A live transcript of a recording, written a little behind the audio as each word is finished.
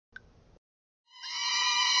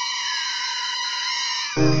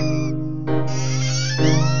Hello,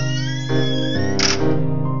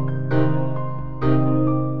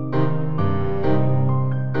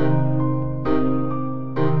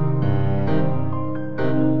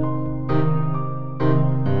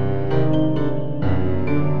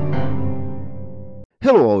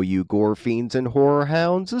 all you gore fiends and horror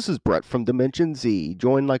hounds. This is Brett from Dimension Z,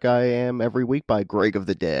 joined like I am every week by Greg of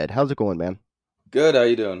the Dead. How's it going, man? Good, how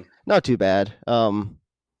you doing? Not too bad.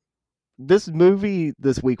 This movie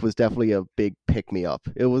this week was definitely a big pick me up.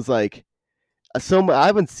 It was like I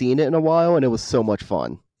haven't seen it in a while, and it was so much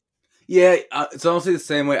fun. Yeah, it's honestly the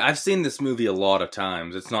same way. I've seen this movie a lot of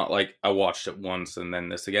times. It's not like I watched it once and then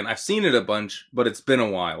this again. I've seen it a bunch, but it's been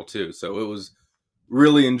a while too. So it was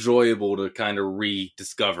really enjoyable to kind of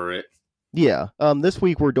rediscover it. Yeah. This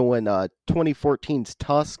week we're doing 2014's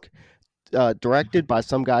Tusk, directed by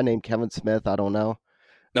some guy named Kevin Smith. I don't know.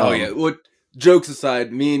 Oh yeah. What jokes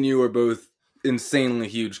aside, me and you are both insanely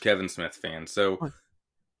huge Kevin Smith fans. So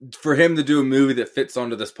for him to do a movie that fits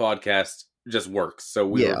onto this podcast just works. So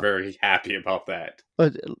we were very happy about that.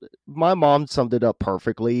 But my mom summed it up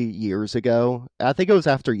perfectly years ago. I think it was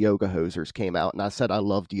after Yoga Hosers came out, and I said I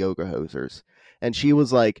loved Yoga Hosers. And she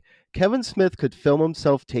was like, Kevin Smith could film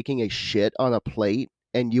himself taking a shit on a plate,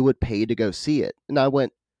 and you would pay to go see it. And I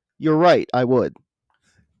went, you're right, I would.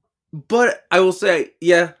 But I will say,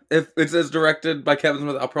 yeah, if it says directed by Kevin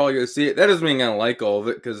Smith, I'll probably go see it. That doesn't mean I'm going to like all of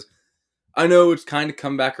it, because I know it's kind of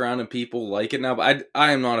come back around and people like it now, but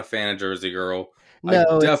I am not a fan of Jersey Girl. No,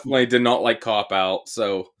 I definitely did not like Cop Out,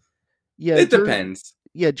 so yeah, it depends.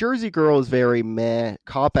 Yeah, Jersey Girl is very meh.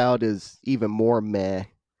 Cop Out is even more meh.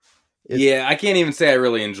 Yeah, I can't even say I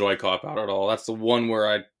really enjoy Cop Out at all. That's the one where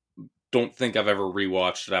I don't think I've ever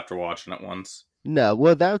rewatched it after watching it once. No,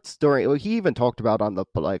 well, that's during. Well, he even talked about on the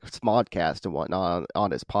Smodcast and whatnot on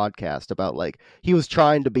his podcast about he was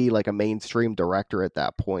trying to be like a mainstream director at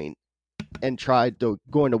that point, and tried to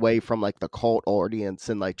going away from the cult audience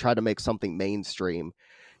and try to make something mainstream,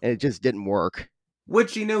 and it just didn't work.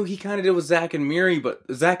 Which he kind of did with Zack and Miri, but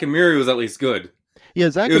Zack and Miri was at least good. Yeah,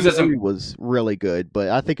 Zack and Miri was really good, but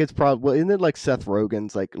I think it's probably isn't it Seth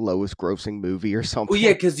Rogen's lowest grossing movie or something? Well,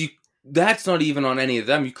 yeah, because that's not even on any of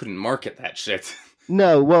them. You couldn't market that shit.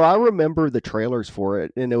 No, well, I remember the trailers for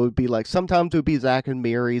it, and it would be sometimes it would be Zack and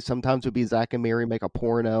Miri, sometimes it would be Zack and Miri make a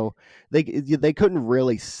porno. They couldn't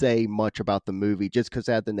really say much about the movie just because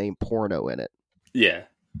it had the name porno in it. Yeah.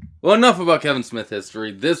 Well, enough about Kevin Smith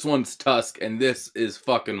history. This one's Tusk, and this is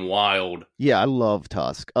fucking wild. Yeah, I love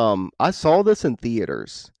Tusk. I saw this in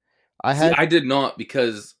theaters. I did not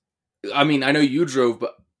because, I mean, I know you drove,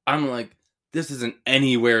 but I'm like, this isn't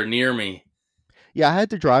anywhere near me. Yeah, I had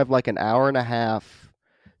to drive an hour and a half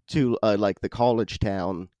to the college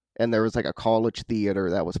town, and there was a college theater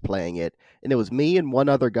that was playing it, and it was me and one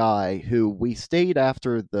other guy who we stayed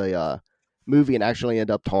after the movie and actually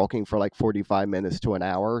ended up talking for 45 minutes to an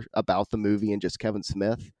hour about the movie and just Kevin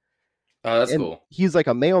Smith. Oh, that's cool. He's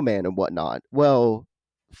a mailman and whatnot. Well,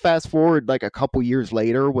 fast forward a couple years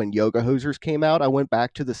later when Yoga Hosers came out, I went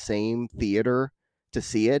back to the same theater to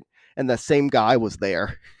see it, and the same guy was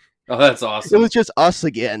there. Oh, that's awesome. It was just us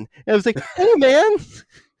again. And I was like, hey, man.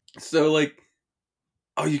 So,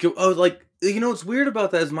 what's weird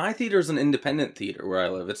about that is my theater is an independent theater where I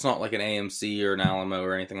live. It's not like an AMC or an Alamo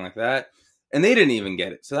or anything like that. And they didn't even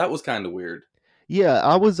get it. So that was kind of weird. Yeah,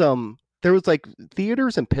 I was, there was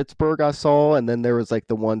theaters in Pittsburgh I saw, and then there was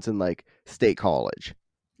the ones in State College.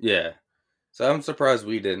 Yeah. So I'm surprised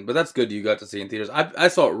we didn't. But that's good you got to see in theaters. I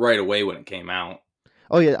saw it right away when it came out.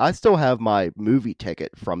 Oh yeah, I still have my movie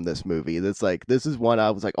ticket from this movie. That's this is one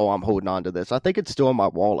I was oh, I'm holding on to this. I think it's still in my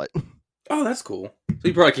wallet. Oh, that's cool. So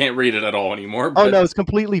you probably can't read it at all anymore. But... Oh no, it's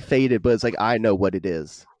completely faded, but it's I know what it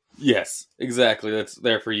is. Yes, exactly. That's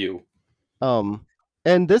there for you.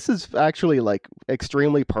 And this is actually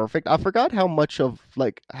extremely perfect. I forgot how much of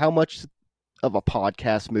a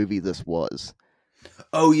podcast movie this was.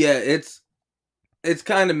 Oh yeah, it's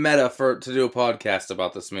kind of meta to do a podcast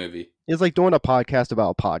about this movie. It's doing a podcast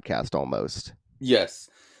about a podcast almost. Yes.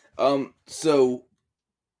 So,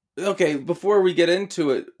 okay, before we get into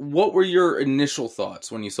it, what were your initial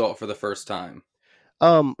thoughts when you saw it for the first time?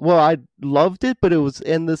 Well, I loved it, but it was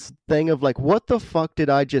in this thing of what the fuck did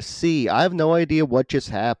I just see? I have no idea what just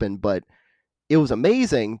happened, but it was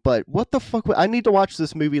amazing. But what the fuck? I need to watch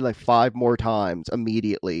this movie 5 more times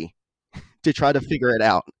immediately to try to figure it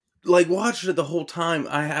out. Watching it the whole time,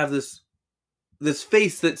 I have this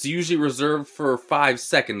face that's usually reserved for 5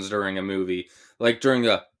 seconds during a movie, during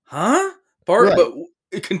the huh part, right.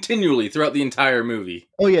 But continually throughout the entire movie.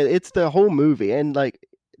 Oh yeah, it's the whole movie, and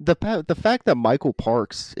the fact that Michael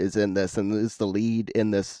Parks is in this and is the lead in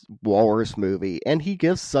this Walrus movie, and he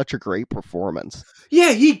gives such a great performance.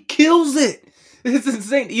 Yeah, he kills it. It's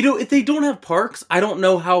insane. You know, if they don't have Parks, I don't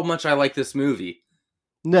know how much I like this movie.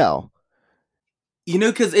 No. You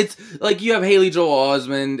know, because it's like you have Haley Joel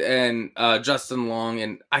Osment and Justin Long,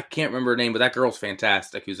 and I can't remember her name, but that girl's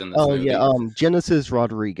fantastic who's in this movie. Yeah, Genesis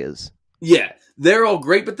Rodriguez. Yeah, they're all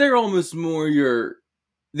great, but they're almost more your...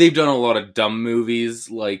 They've done a lot of dumb movies,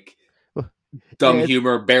 like dumb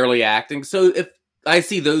humor, barely acting. So if I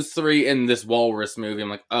see those three in this Walrus movie, I'm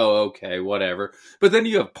like, oh, okay, whatever. But then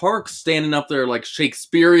you have Parks standing up there like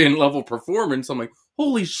Shakespearean level performance. I'm like,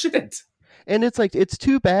 holy shit. And it's like, it's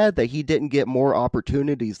too bad that he didn't get more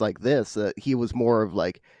opportunities like this. He was more of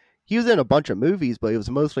like, he was in a bunch of movies, but he was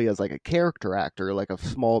mostly as like a character actor, like a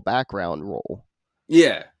small background role.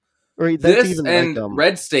 Yeah. Or this even and like,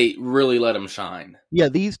 Red State really let him shine. Yeah,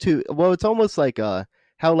 these two. Well, it's almost like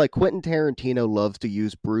how like Quentin Tarantino loves to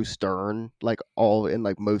use Bruce Dern like all in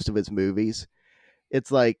like most of his movies. It's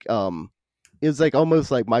like almost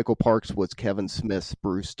like Michael Parks was Kevin Smith's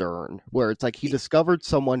Bruce Dern, where it's like he discovered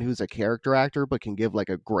someone who's a character actor but can give like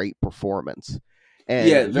a great performance. And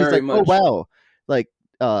yeah, very like, much. Oh wow, like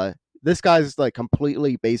this guy's like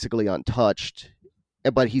completely basically untouched,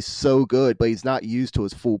 but he's so good, but he's not used to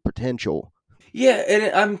his full potential. Yeah,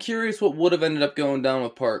 and I'm curious what would have ended up going down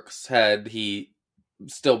with Parks had he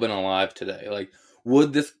still been alive today. Like,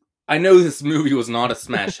 would this... I know this movie was not a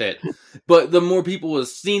smash hit, but the more people have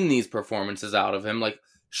seen these performances out of him, like,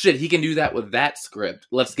 shit, he can do that with that script.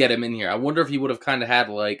 Let's get him in here. I wonder if he would have kind of had,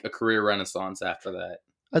 like, a career renaissance after that.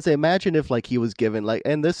 I'd say imagine if like he was given like,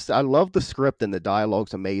 and this, I love the script and the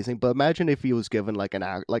dialogue's amazing, but imagine if he was given like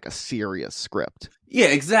a serious script. Yeah,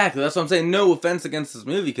 exactly. That's what I'm saying. No offense against this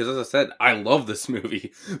movie, because as I said, I love this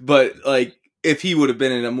movie. But like, if he would have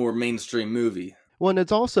been in a more mainstream movie. Well, and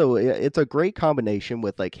it's a great combination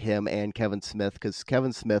with like him and Kevin Smith, because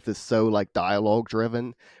Kevin Smith is so like dialogue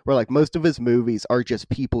driven, where like most of his movies are just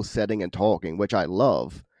people sitting and talking, which I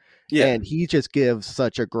love. Yeah. And he just gives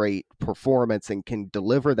such a great performance and can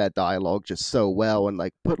deliver that dialogue just so well and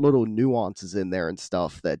like put little nuances in there and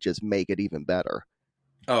stuff that just make it even better.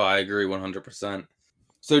 Oh, I agree 100%.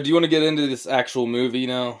 So do you want to get into this actual movie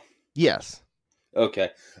now? Yes.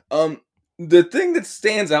 Okay. The thing that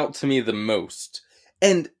stands out to me the most,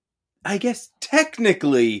 and I guess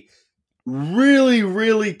technically, really,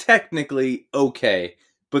 really technically okay,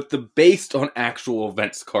 but the based on actual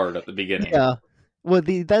events card at the beginning. Yeah. Well,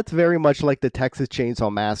 that's very much like the Texas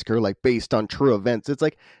Chainsaw Massacre, like based on true events. It's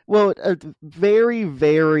like, well, very,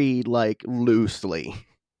 very like loosely.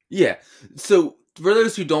 Yeah. So for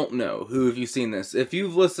those who don't know, who have you seen this? If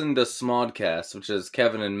you've listened to Smodcast, which is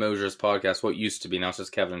Kevin and Mosier's podcast, what used to be, now it's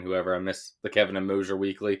just Kevin and whoever. I miss the Kevin and Mosier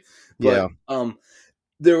weekly. But, yeah.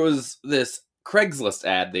 There was this Craigslist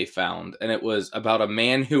ad they found, and it was about a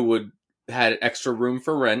man who had extra room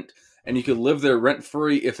for rent. And you could live there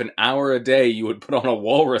rent-free if an hour a day you would put on a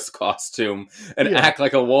walrus costume and act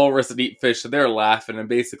like a walrus and eat fish. So they're laughing, and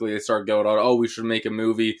basically they start going on, oh, we should make a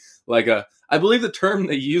movie like a... I believe the term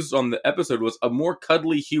they used on the episode was a more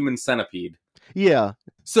cuddly human centipede. Yeah.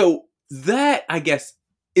 So that, I guess,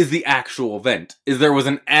 is the actual event. Is there was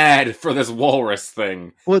an ad for this walrus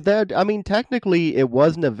thing. Well, technically it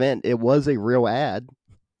was an event. It was a real ad.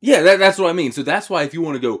 Yeah, that's what I mean. So that's why if you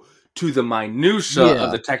want to go to the minutia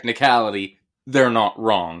of the technicality, they're not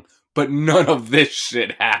wrong. But none of this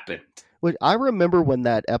shit happened. Well, I remember when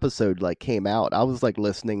that episode like came out, I was like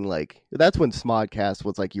listening, like that's when Smodcast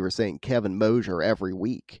was like you were saying Kevin Mosier every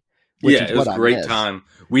week. Yeah, it was a great time.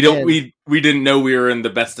 We didn't know we were in the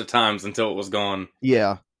best of times until it was gone.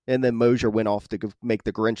 Yeah, and then Mosier went off to make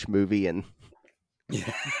the Grinch movie and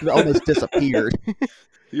almost disappeared.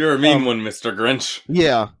 You're a mean one, Mr. Grinch.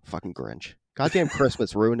 Yeah, fucking Grinch. Goddamn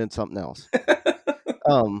Christmas ruining something else.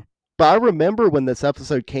 But I remember when this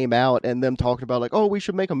episode came out and them talking about like, oh, we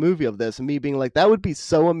should make a movie of this, and me being like, that would be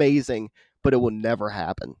so amazing, but it will never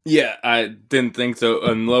happen. Yeah, I didn't think so.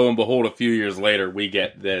 And lo and behold, a few years later, we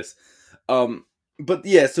get this. But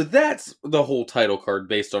yeah, so that's the whole title card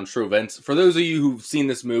based on true events. For those of you who've seen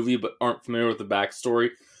this movie but aren't familiar with the backstory,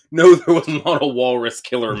 no, there was not a walrus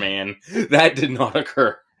killer man. That did not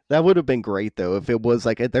occur. That would have been great, though, if it was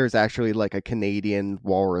like there's actually like a Canadian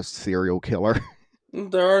walrus serial killer.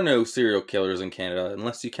 There are no serial killers in Canada,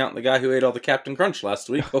 unless you count the guy who ate all the Captain Crunch last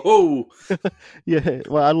week. Oh, yeah.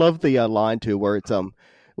 Well, I love the line too, where it's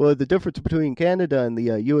Well, the difference between Canada and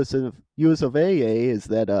the US of A is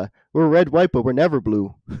that we're red, white, but we're never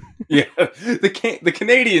blue. Yeah, the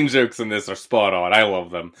Canadian jokes in this are spot on. I love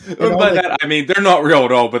them. And And all by like, that I mean they're not real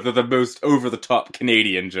at all, but they're the most over the top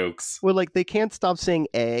Canadian jokes. well, like they can't stop saying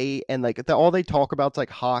A, and like all they talk about is like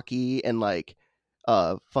hockey and like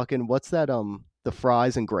fucking what's that the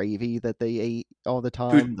fries and gravy that they ate all the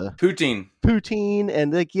time, the Poutine. poutine,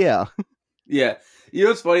 and like yeah. Yeah. You know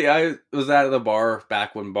what's funny? I was at the bar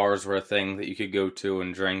back when bars were a thing that you could go to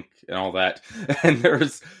and drink and all that. And there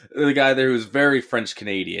was the guy there who was very French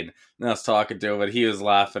Canadian. And I was talking to him and he was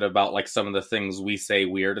laughing about like some of the things we say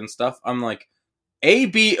weird and stuff. I'm like,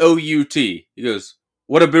 ABOUT. He goes,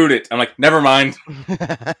 what about it? I'm like, never mind.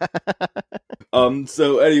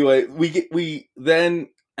 So anyway, we then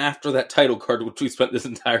after that title card, which we spent this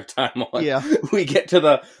entire time on, Yeah. we get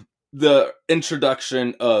to the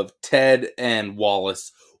introduction of Ted and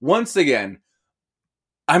Wallace. Once again,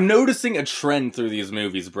 I'm noticing a trend through these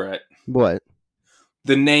movies, Brett. What?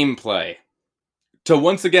 The name play. To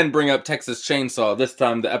once again bring up Texas Chainsaw, this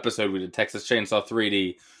time the episode we did, Texas Chainsaw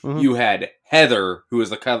 3D, you had Heather, who is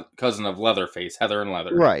the cousin of Leatherface, Heather and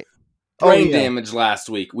Leather. Right. Brain Damage last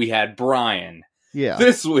week, we had Brian. Yeah.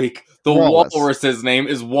 This week, the walrus's name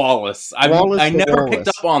is Wallace. I never picked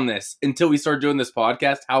up on this until we started doing this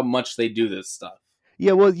podcast, how much they do this stuff.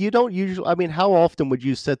 Yeah, well, you don't usually, I mean, how often would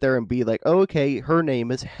you sit there and be like, oh, okay, her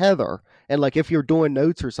name is Heather? And like, if you're doing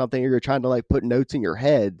notes or something, or you're trying to like put notes in your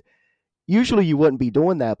head, usually you wouldn't be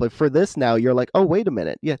doing that. But for this now, you're like, oh, wait a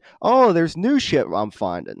minute. Yeah. Oh, there's new shit I'm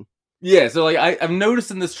finding. Yeah, so like, I'm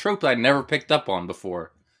noticing this trope that I never picked up on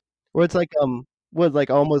before. Where it's like, was like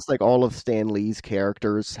almost like all of Stan Lee's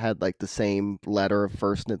characters had like the same letter of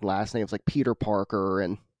first and last names, like Peter Parker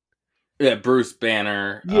and Bruce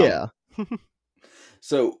Banner. Yeah.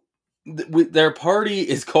 So their party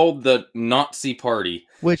is called the Nazi Party,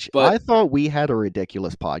 which I thought we had a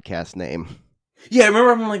ridiculous podcast name. Yeah, I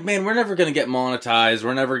remember I'm like, man, we're never gonna get monetized.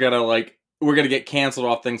 We're never gonna we're gonna get canceled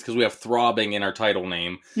off things because we have throbbing in our title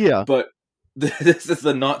name. Yeah, but this is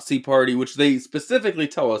the Nazi Party, which they specifically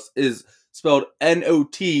tell us is spelled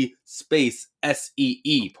NOT space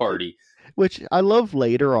SEE party. Which I love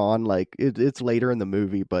later on, like it's later in the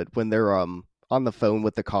movie, but when they're on the phone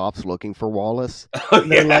with the cops looking for Wallace,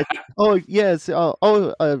 they're like, oh yes,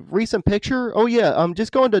 a recent picture. Oh yeah,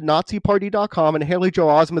 just going to NaziParty.com, and Haley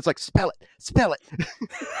Joel Osment's like, spell it.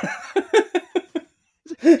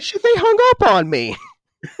 Shit, they hung up on me.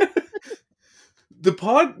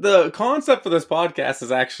 The concept for this podcast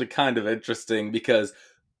is actually kind of interesting because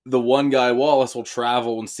the one guy, Wallace, will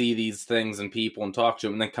travel and see these things and people and talk to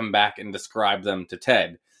them and then come back and describe them to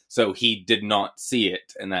Ted. So he did not see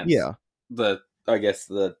it. And that's I guess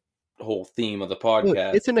the whole theme of the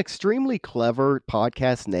podcast. It's an extremely clever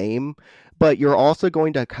podcast name, but you're also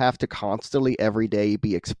going to have to constantly every day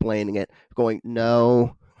be explaining it, going,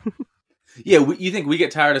 no. Yeah, you think we get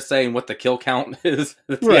tired of saying what the kill count is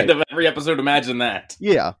at the end of every episode? Imagine that.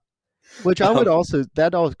 Yeah. Which I would also,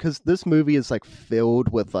 because this movie is like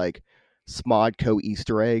filled with like Smodco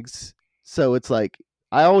Easter eggs. So it's like,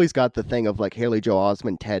 I always got the thing of like Haley Joel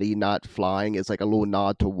Osment, Teddy not flying is like a little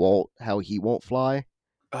nod to Walt, how he won't fly.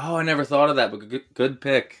 Oh, I never thought of that, but good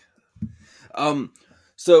pick.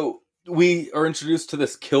 So we are introduced to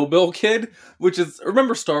this Kill Bill kid, which is,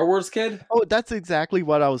 remember Star Wars Kid? Oh, that's exactly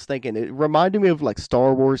what I was thinking. It reminded me of like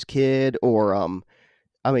Star Wars Kid or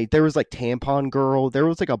I mean, there was like Tampon Girl. There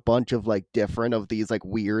was like a bunch of like different of these like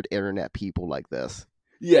weird internet people like this.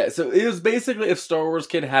 Yeah, so it was basically if Star Wars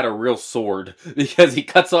Kid had a real sword because he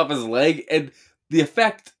cuts off his leg, and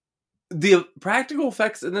the practical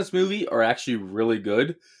effects in this movie are actually really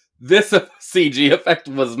good. This CG effect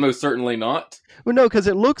was most certainly not. Well, no, because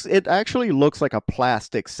it actually looks like a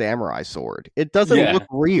plastic samurai sword. It doesn't look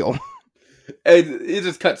real. And it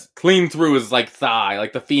just cuts clean through his like thigh,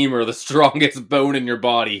 like the femur, the strongest bone in your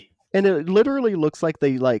body. And it literally looks like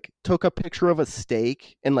they like took a picture of a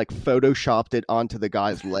steak and like photoshopped it onto the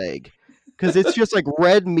guy's leg. Because it's just like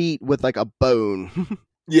red meat with like a bone.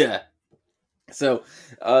 Yeah. So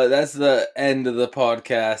that's the end of the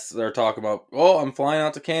podcast. They're talking about, oh, I'm flying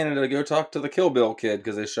out to Canada to go talk to the Kill Bill kid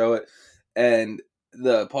because they show it. And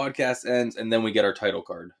the podcast ends and then we get our title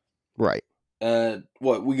card. Right.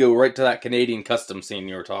 We go right to that Canadian custom scene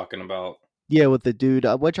you were talking about. Yeah, with the dude,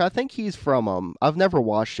 which I think he's from, I've never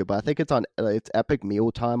watched it, but I think it's on, it's Epic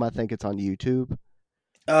Meal Time. I think it's on YouTube.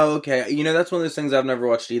 Oh, okay. You know, that's one of those things I've never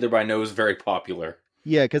watched either, but I know is very popular.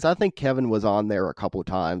 Yeah, because I think Kevin was on there a couple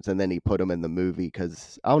times, and then he put him in the movie,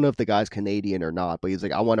 because I don't know if the guy's Canadian or not, but he's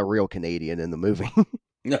like, I want a real Canadian in the movie.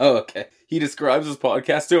 Oh, okay. He describes his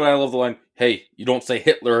podcast too, and I love the line, hey, you don't say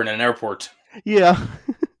Hitler in an airport. Yeah.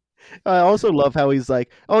 I also love how he's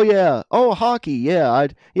like, "Oh yeah, oh hockey, yeah, I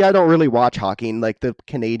don't really watch hockey." And like the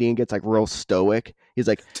Canadian gets like real stoic. He's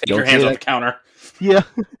like, Take "You your don't say hands off that." the counter. Yeah,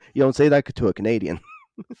 you don't say that to a Canadian.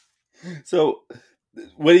 So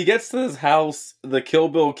when he gets to his house, the Kill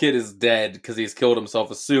Bill kid is dead because he's killed himself,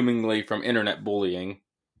 assumingly from internet bullying.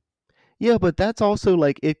 Yeah, but that's also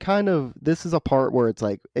like it kind of this is a part where it's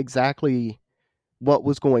like exactly what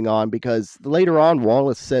was going on because later on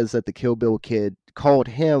Wallace says that the Kill Bill kid called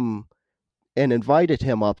him and invited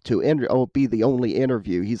him up to be the only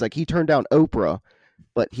interview. He's like he turned down Oprah,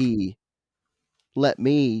 but he let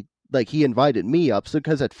me like he invited me up. So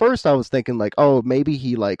because at first I was thinking like, oh, maybe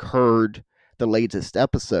he like heard the latest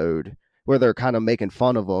episode where they're kind of making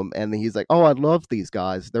fun of him, and then he's like, oh, I love these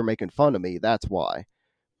guys. They're making fun of me. That's why.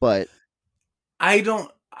 But I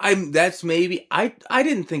don't. I'm. That's maybe. I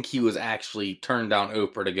didn't think he was actually turned down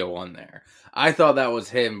Oprah to go on there. I thought that was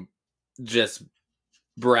him just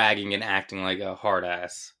bragging and acting like a hard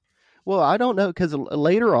ass. well, I don't know because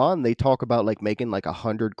later on they talk about like making like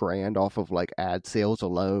 100 grand off of like ad sales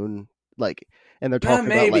alone, like, and they're Yeah, talking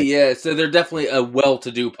about maybe. like Yeah. So they're definitely a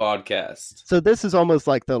well-to-do podcast. so this is almost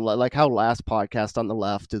like the like how last podcast on the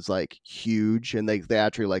left is like huge and they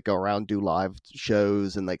actually like go around do live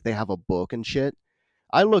shows and like they have a book and shit.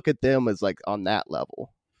 I look at them as like on that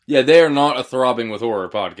level. Yeah, they are not a throbbing with horror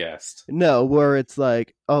podcast. No, where it's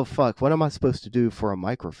like, oh fuck, what am I supposed to do for a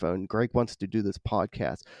microphone? Greg wants to do this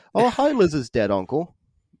podcast. Oh, hi, Liz is dead, Uncle.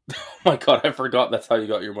 Oh my god, I forgot that's how you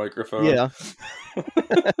got your microphone. Yeah.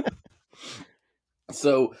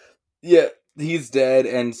 So, yeah, he's dead,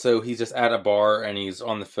 and so he's just at a bar and he's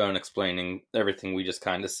on the phone explaining everything we just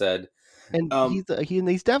kind of said. And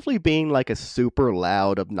he's definitely being like a super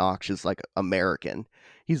loud, obnoxious like American.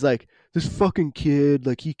 He's like, this fucking kid,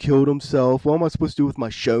 like he killed himself. What am I supposed to do with my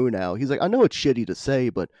show now? He's like, I know it's shitty to say,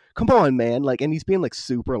 but come on, man. Like, and he's being like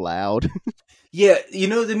super loud. Yeah, you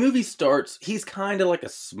know, the movie starts, he's kind of like a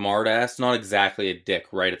smartass, not exactly a dick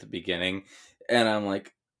right at the beginning. And I'm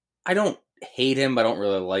like, I don't hate him, but I don't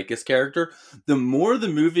really like his character. The more the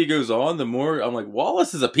movie goes on, the more I'm like,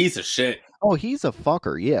 Wallace is a piece of shit. Oh, he's a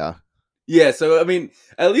fucker, yeah. Yeah, so I mean,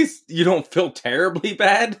 at least you don't feel terribly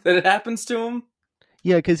bad that it happens to him.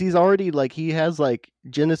 Yeah, because he's already like he has like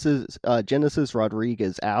Genesis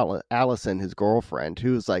Rodriguez, Allison, his girlfriend,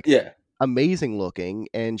 who's like Yeah. amazing looking,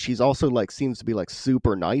 and she's also like seems to be like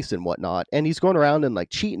super nice and whatnot. And he's going around and like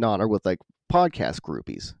cheating on her with like podcast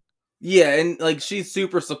groupies. Yeah, and like she's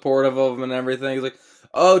super supportive of him and everything. He's like,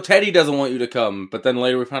 "Oh, Teddy doesn't want you to come," but then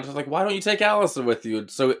later we found out like, "Why don't you take Allison with you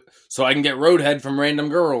so I can get roadhead from random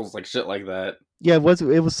girls like shit like that." Yeah, it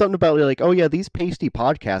was something about like, oh yeah, these pasty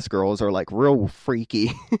podcast girls are like real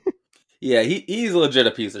freaky. Yeah, he's legit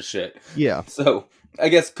a piece of shit. Yeah. So I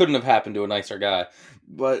guess couldn't have happened to a nicer guy.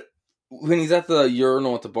 But when he's at the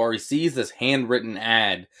urinal at the bar, he sees this handwritten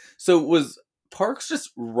ad. So was Parks just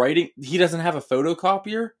writing? He doesn't have a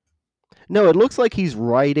photocopier. No, it looks like he's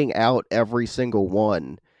writing out every single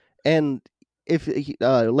one. And if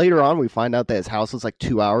later on we find out that his house is like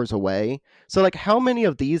 2 hours away, so like how many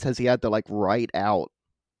of these has he had to like write out?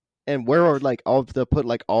 And where are like all to put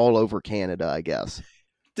like all over Canada, I guess.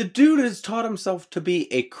 The dude has taught himself to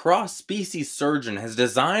be a cross-species surgeon, has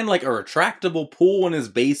designed like a retractable pool in his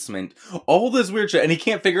basement, all this weird shit, and he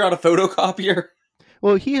can't figure out a photocopier.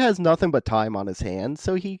 Well, he has nothing but time on his hands,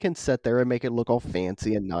 so he can sit there and make it look all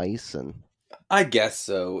fancy and nice. And I guess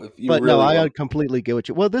so. If you but really no, I want... completely get what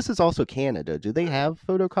you. Well, this is also Canada. Do they have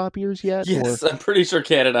photocopiers yet? Yes, I'm pretty sure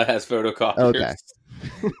Canada has photocopiers. Okay.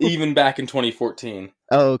 Even back in 2014.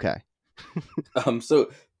 Oh, okay. So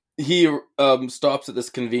he stops at this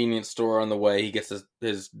convenience store on the way. He gets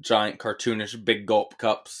his giant cartoonish big gulp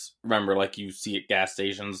cups. Remember, like you see at gas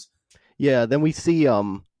stations. Yeah. Then we see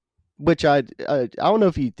which I don't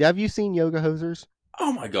know if have you seen Yoga Hosers?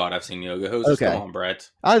 Oh my god, I've seen Yoga Hosers. Okay. Come on, Brett.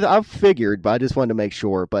 I've figured, but I just wanted to make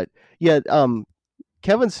sure. But yeah,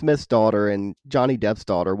 Kevin Smith's daughter and Johnny Depp's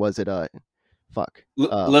daughter was it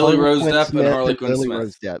Lily Rose Depp and Harley Quinn Lily Smith.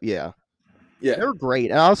 Rose Depp, yeah. Yeah, They're great.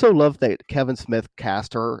 And I also love that Kevin Smith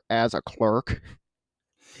cast her as a clerk.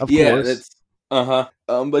 Of course. It's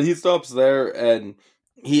but he stops there and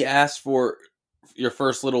he asks for your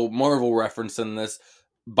first little Marvel reference in this.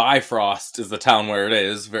 Bifrost is the town where it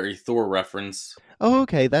is. Very Thor reference. Oh,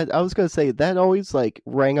 okay. That I was gonna say that always like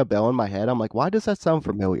rang a bell in my head. I'm like, why does that sound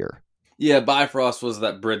familiar? Yeah, Bifrost was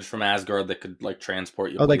that bridge from Asgard that could like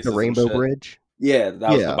transport you. Oh, like the places and Rainbow shit. Bridge? Yeah,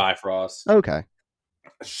 that was the Bifrost. Okay.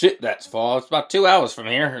 Shit, that's far. It's about 2 hours from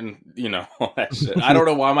here, and you know all that shit. I don't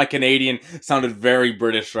know why my Canadian sounded very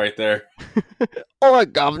British right there. Oi,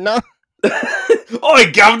 governor.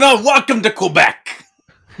 Oi, governor! Welcome to Quebec.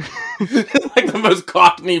 like the most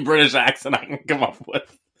Cockney British accent I can come up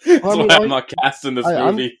with. Well, That's I mean, why I'm not cast in this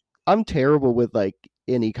I'm movie. I'm terrible with like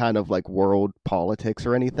any kind of like world politics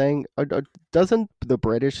or anything. Doesn't the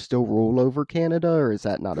British still rule over Canada, or is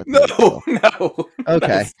that not a thing No, still? no, Okay,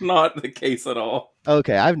 that's not the case at all.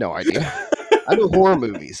 okay, I have no idea. I know horror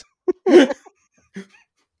movies.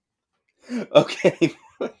 Okay.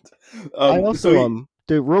 I So also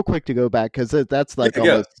do real quick to go back because that's like yeah, go.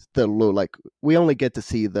 almost the low like we only get to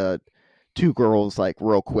see the two girls like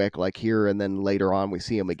real quick like here and then later on we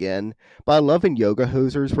see them again. But I love in Yoga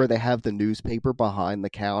Hosers where they have the newspaper behind the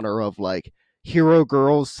counter of like hero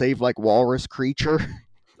girls save like walrus creature.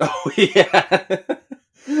 Oh yeah.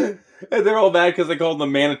 And they're all mad because they called him the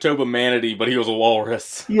Manitoba Manatee, but he was a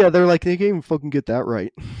walrus. Yeah, they're like they can't even fucking get that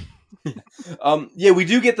right. Yeah, we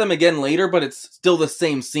do get them again later, but it's still the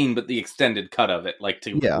same scene, but the extended cut of it, like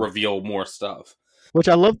to Yeah, reveal more stuff. which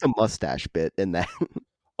I love the mustache bit in that.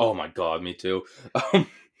 Oh my god, me too.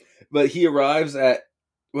 But he arrives at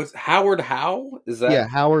what's Howard Howe? Is Yeah, that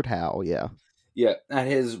Howard Howe. Yeah, yeah, at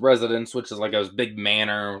his residence, which is like a big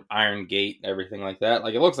manor, iron gate, everything like that.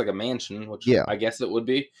 Like it looks like a mansion, which yeah. I guess it would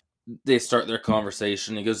be. They start their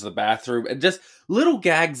conversation. He goes to the bathroom, and just little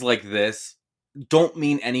gags like this don't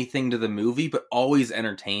mean anything to the movie, but always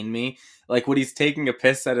entertain me. Like when he's taking a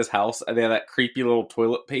piss at his house, and they have that creepy little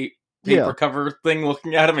toilet paper Yeah. cover thing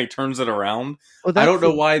looking at him. He turns it around. Well, I don't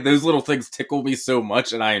know why those little things tickle me so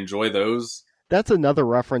much, and I enjoy those. that's another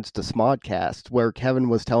reference to Smodcast where Kevin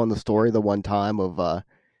was telling the story the one time of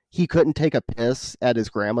he couldn't take a piss at his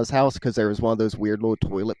grandma's house because there was one of those weird little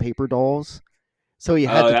toilet paper dolls. So he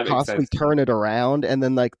had Oh, to that makes constantly sense. turn it around, and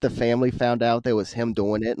then like the family found out that was him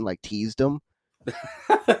doing it and like teased him.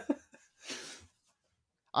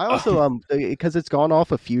 I also because it's gone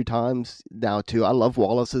off a few times now too. I love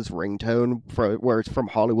Wallace's ringtone for where it's from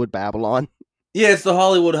Hollywood Babylon. Yeah, it's the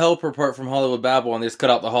Hollywood Helper part from Hollywood Babylon. They just cut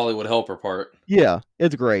out the Hollywood Helper part. Yeah,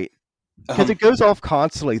 it's great because it goes off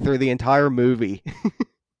constantly through the entire movie.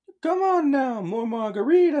 Come on now, more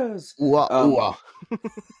margaritas. Ooh,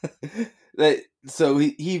 So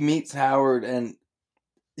he meets Howard, and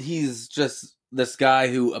he's just this guy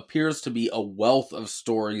who appears to be a wealth of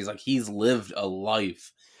stories. Like he's lived a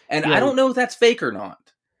life, and Yeah, I don't know if that's fake or not.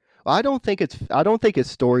 I don't think it's. I don't think his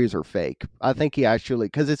stories are fake. I think he actually,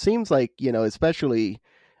 because it seems like especially.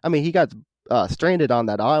 I mean, he got stranded on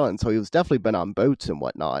that island, so he was definitely been on boats and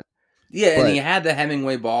whatnot. Yeah, and he But had the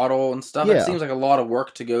Hemingway bottle and stuff. It yeah, seems like a lot of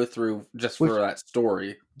work to go through just which for that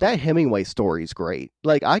story. that Hemingway story is great.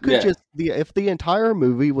 Like I could Yeah. just if the entire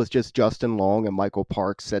movie was just Justin Long and Michael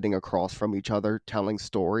Parks sitting across from each other telling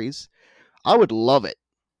stories, I would love it.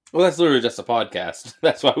 Well, that's literally just a podcast.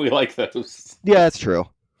 That's why we like those. Yeah, that's true.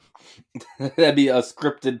 That'd be a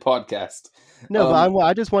scripted podcast. No, but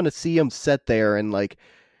I just want to see him sit there and like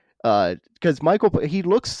because he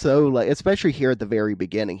looks so like, especially here at the very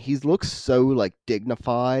beginning, he looks so like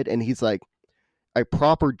dignified, and he's like a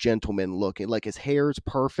proper gentleman looking. Like his hair's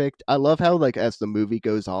perfect. I love how like as the movie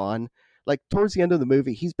goes on, like towards the end of the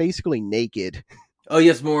movie, he's basically naked. Oh,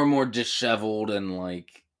 yes, more and more disheveled and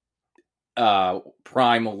like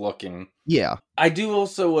primal looking. Yeah, I do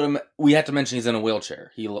also we have to mention he's in a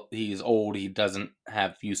wheelchair. He's old. He doesn't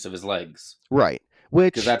have use of his legs right.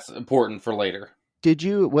 because Which that's important for later. did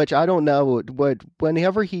you? Which I don't know. What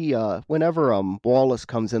whenever Wallace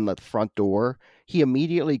comes in the front door, he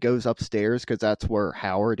immediately goes upstairs because that's where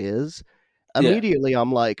Howard is. Yeah. Immediately,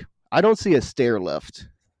 I'm like, I don't see a stair lift.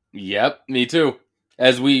 Yep, me too.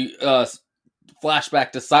 As we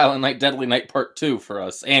flashback to Silent Night, Deadly Night Part 2 for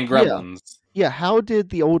us, and Gremlins. Yeah, how did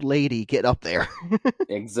the old lady get up there?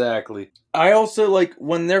 Exactly. I also like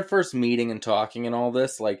when they're first meeting and talking and all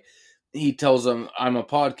this, like he tells them I'm a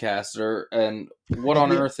podcaster and what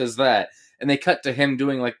on Yeah. earth is that? And they cut to him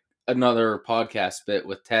doing like another podcast bit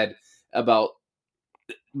with Ted about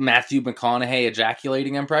Matthew McConaughey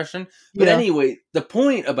ejaculating impression. But Yeah. anyway, the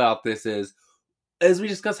point about this is, as we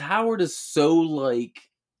discussed, Howard is so like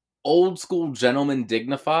old school gentleman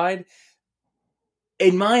dignified.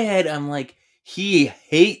 In my head, I'm like, he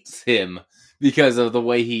hates him because of the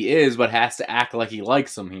way he is, but has to act like he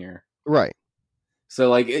likes him here. Right. So,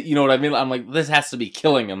 like, you know what I mean? I'm like, this has to be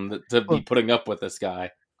killing him to be Well, putting up with this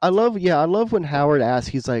guy. I love when Howard asks,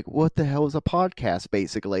 he's like, "What the hell is a podcast?"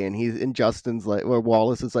 Basically, and Justin's like, or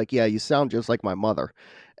Wallace is like, "Yeah, you sound just like my mother,"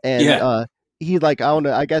 and Yeah. he like, I don't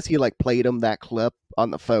know, I guess he like played him that clip on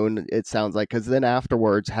the phone. It sounds like because then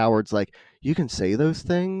afterwards, Howard's like, "You can say those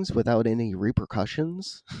things without any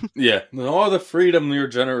repercussions." Yeah. All the freedom your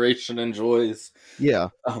generation enjoys. Yeah.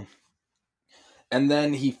 And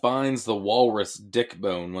then he finds the walrus dick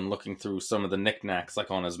bone when looking through some of the knickknacks,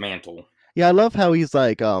 like on his mantle. Yeah, I love how he's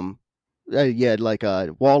like, Yeah, like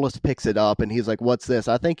Wallace picks it up and he's like, "What's this?"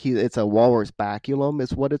 I think it's a walrus baculum,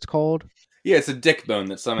 is what it's called. Yeah, it's a dick bone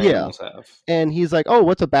that some Yeah, animals have. and he's like, "Oh,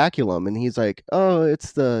 what's a baculum?" And he's like, "Oh,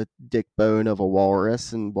 it's the dick bone of a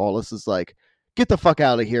walrus." And Wallace is like, "Get the fuck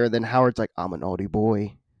out of here!" And then Howard's like, "I'm a naughty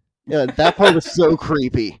boy." Yeah, that part was so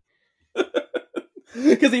creepy.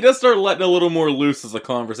 Because he does start letting a little more loose as the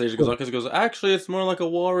conversation goes on. Because he goes, actually, it's more like a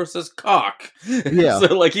walrus's cock. Yeah,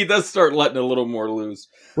 So, like, he does start letting a little more loose.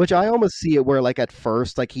 which I almost see it where, like, at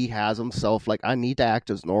first, like, he has himself, like, I need to act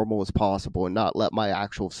as normal as possible and not let my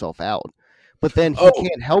actual self out. But then he Oh,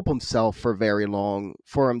 can't help himself for very long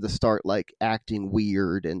for him to start, like, acting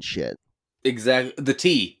weird and shit. exactly. The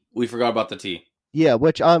tea. We forgot about the tea. Yeah,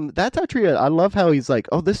 which that's actually I love how he's like,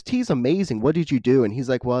 "Oh, this tea's amazing. What did you do?" And he's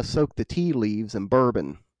like, "Well, I soaked the tea leaves in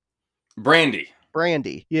bourbon, Brandy.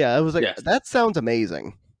 brandy." Yeah, I was like, Yes, "That sounds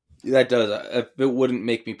amazing." that does. If it wouldn't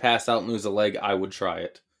make me pass out and lose a leg, I would try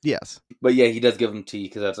it. Yes. But yeah, he does give him tea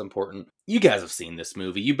because that's important. You guys have seen this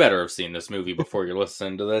movie. You better have seen this movie before you're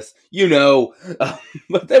listening to this. You know.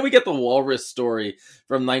 But then we get the walrus story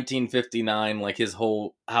from 1959, like his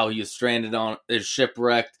whole how he was stranded on his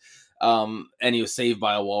shipwrecked, and he was saved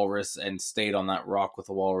by a walrus and stayed on that rock with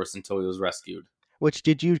a walrus until he was rescued. Which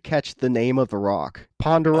did you catch the name of the rock?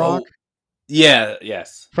 Ponder Rock Oh, yeah,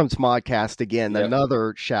 yes, from Smodcast again. yep.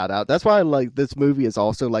 Another shout out. That's why I like this movie is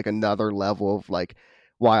also like another level of like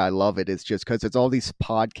why I love it is just because it's all these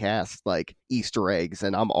podcast like Easter eggs,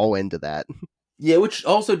 and I'm all into that. Yeah, which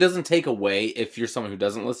also doesn't take away if you're someone who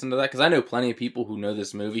doesn't listen to that, because I know plenty of people who know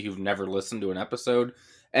this movie who've never listened to an episode,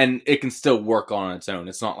 and it can still work on its own.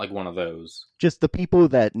 It's not like one of those. Just the people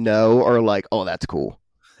that know are like, "Oh, that's cool."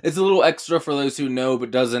 It's a little extra for those who know, but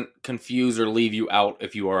doesn't confuse or leave you out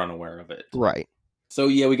if you are unaware of it. Right. So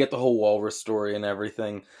yeah, we get the whole walrus story and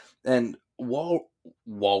everything, and Wallace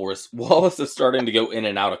is starting to go in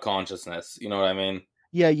and out of consciousness. You know what I mean?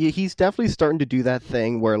 Yeah, he's definitely starting to do that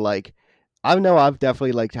thing where like I know I've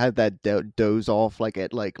definitely like had that doze off like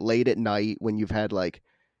at like late at night when you've had like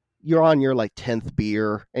you're on your like 10th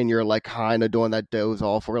beer and you're like kind of doing that doze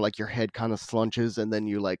off where like your head kind of slunches and then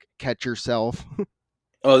you like catch yourself.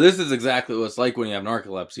 Oh, this is exactly what it's like when you have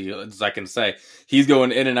narcolepsy. As I can say, he's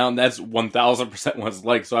going in and out, and that's 1000% what it's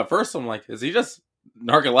like. So at first, I'm like, is he just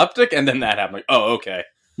narcoleptic? And then that happened. Like, oh, okay.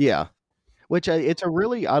 Yeah. Which it's a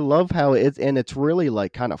really I love how it's and it's really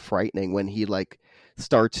like kind of frightening when he like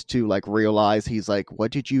starts to like realize he's like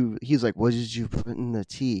what did you put in the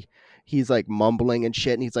tea? He's like mumbling and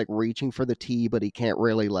shit and he's like reaching for the tea but he can't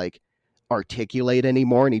really like articulate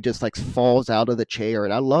anymore and he just like falls out of the chair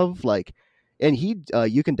and I love like and he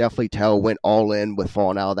you can definitely tell went all in with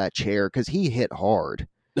falling out of that chair cuz he hit hard.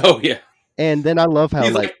 Oh, yeah. And then I love how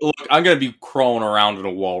He's like like, look, I'm going to be crawling around in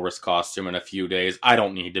a walrus costume in a few days. I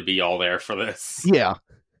don't need to be all there for this. yeah.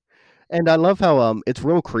 And I love how it's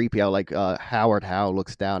real creepy how like Howard Howe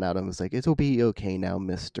looks down at him and is like, "It'll be okay now,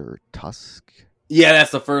 Mr. Tusk." Yeah,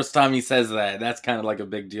 that's the first time he says that. That's kind of like a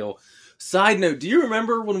big deal. Side note, do you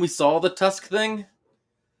remember when we saw the Tusk thing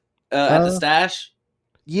at the Uh stash?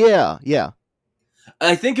 yeah, yeah.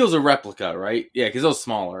 I think it was a replica, right? Yeah, because it was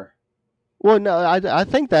smaller. Well, no, I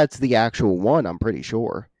think that's the actual one, I'm pretty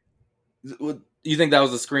sure. You think that was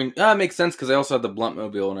the screen? It makes sense because they also had the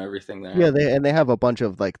Bluntmobile and everything there. Yeah, they have a bunch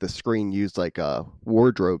of like the screen used like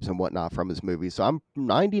wardrobes and whatnot from his movie. So I'm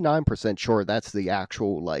 99% sure that's the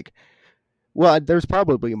actual like well, there's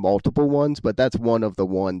probably multiple ones, but that's one of the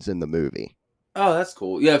ones in the movie. Oh, that's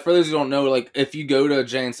cool. Yeah, for those who don't know, like if you go to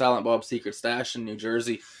Jay and Silent Bob's Secret Stash in New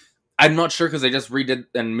Jersey, I'm not sure because they just redid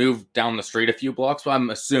and moved down the street a few blocks, but I'm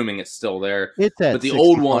assuming it's still there. It's at But the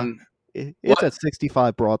old 65 one, it's what? at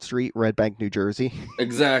 65 Broad Street, Red Bank, New Jersey.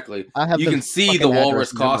 Exactly. I have You the can see the fucking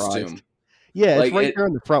walrus address memorized. costume. Yeah, it's Like right there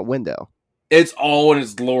in the front window. it's all in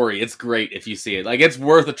its glory. It's great if you see it. Like it's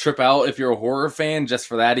worth a trip out if you're a horror fan just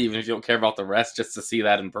for that, even if you don't care about the rest, just to see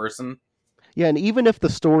that in person. Yeah, and even if the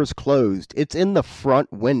store's closed, it's in the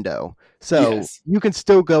front window. So Yes. you can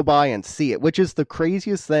still go by and see it, which is the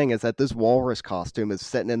craziest thing is that this walrus costume is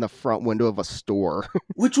sitting in the front window of a store.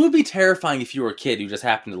 Which would be terrifying if you were a kid who just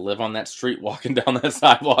happened to live on that street walking down that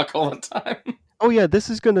sidewalk all the time. Oh yeah, this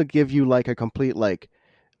is going to give you like a complete like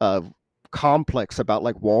uh complex about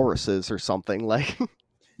like walruses or something like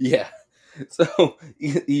Yeah. So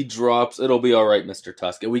he drops, it'll be all right, Mr.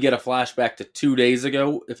 Tusk. And we get a flashback to 2 days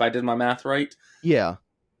ago, if I did my math right. yeah.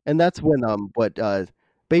 And that's when what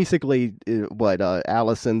basically what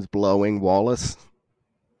Allison's blowing Wallace.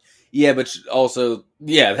 Yeah, but also,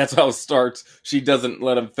 yeah, that's how it starts. She doesn't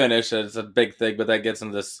let him finish. It's a big thing, but that gets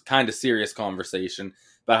into this kind of serious conversation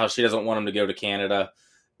about how she doesn't want him to go to Canada.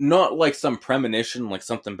 Not like some premonition, like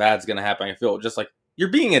something bad's going to happen. I feel just like, you're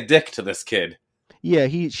being a dick to this kid. Yeah,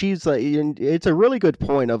 she's like, it's a really good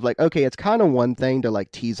point of like, okay, it's kind of one thing to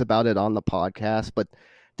like tease about it on the podcast, but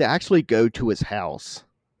to actually go to his house.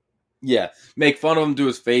 Yeah, make fun of him to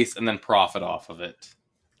his face and then profit off of it.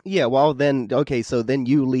 Yeah, well then, okay, so then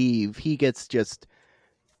you leave, he gets just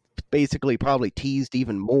basically probably teased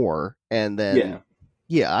even more, and then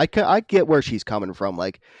yeah, I get where she's coming from.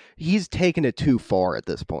 Like, he's taken it too far at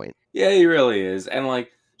this point. Yeah, he really is. And like,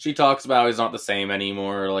 she talks about he's not the same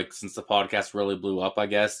anymore. Like, since the podcast really blew up, I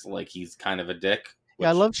guess, like, he's kind of a dick. Yeah,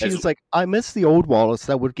 I love she's like, I miss the old Wallace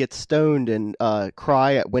that would get stoned and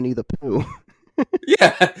cry at Winnie the Pooh.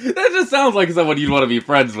 Yeah, that just sounds like someone you'd want to be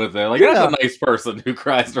friends with. There, like, that's a nice person who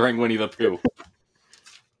cries during Winnie the Pooh.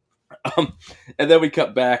 And then we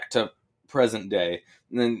cut back to present day,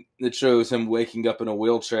 and then it shows him waking up in a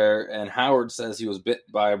wheelchair, and Howard says he was bit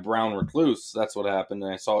by a brown recluse. That's what happened,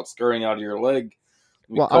 and I saw it scurrying out of your leg.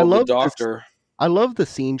 Well, I love the doctor. I love the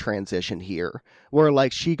scene transition here, where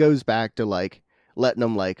like she goes back to like letting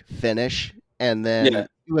him like finish, and then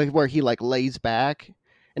like where he like lays back,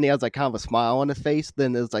 and he has like kind of a smile on his face.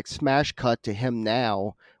 Then there's like smash cut to him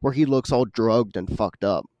now, where he looks all drugged and fucked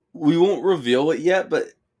up. We won't reveal it yet, but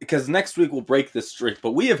because next week we'll break this streak.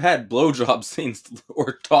 But we have had blowjob scenes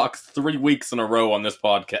or talks 3 weeks in a row on this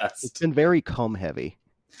podcast. It's been very cum heavy.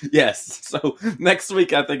 Yes, so next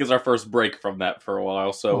week I think is our first break from that for a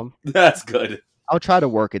while, so that's good. I'll try to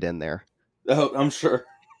work it in there. Oh, I'm sure.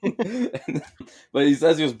 But he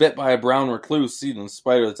says he was bit by a brown recluse,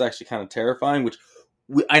 spider that's actually kind of terrifying, which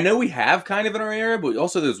I know we have kind of in our area, but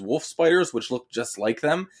also there's wolf spiders, which look just like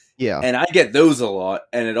them. Yeah. And I get those a lot,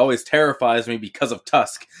 and it always terrifies me because of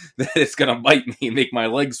Tusk, that it's going to bite me and make my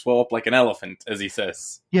legs swell up like an elephant, as he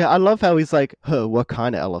says. Yeah, I love how he's like, huh, what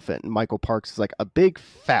kind of elephant? And Michael Parks is like, a big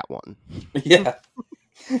fat one. Yeah.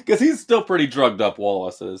 Because he's still pretty drugged up,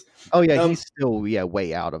 Wallace is. Oh, yeah, he's still,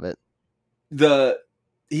 way out of it.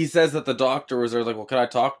 He says that the doctor was there, like, well, can I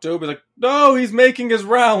talk to him? He's like, no, he's making his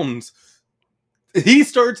rounds. He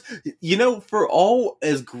starts, for all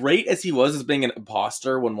as great as he was as being an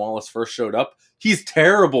imposter when Wallace first showed up, he's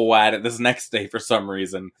terrible at it this next day for some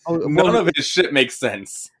reason. None of his shit makes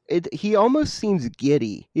sense. He almost seems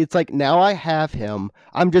giddy. It's like, now I have him.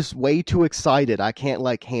 I'm just way too excited. I can't,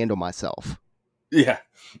 handle myself. Yeah.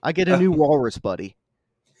 I get a new walrus buddy.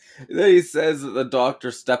 Then he says that the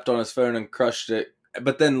doctor stepped on his phone and crushed it.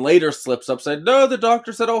 But then later slips up, said, no, the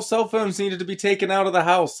doctor said all cell phones needed to be taken out of the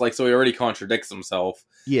house. So he already contradicts himself.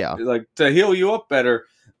 Yeah. To heal you up better.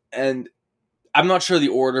 And I'm not sure the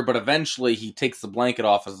order, but eventually he takes the blanket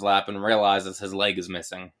off his lap and realizes his leg is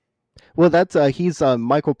missing. Well, that's,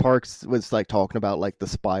 Michael Parks was, talking about, the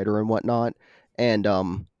spider and whatnot.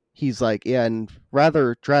 And, he's like, yeah, and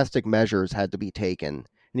rather drastic measures had to be taken.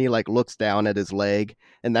 And he, looks down at his leg.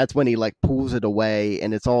 And that's when he, pulls it away.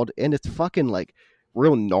 And it's fucking,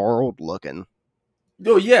 real gnarled looking.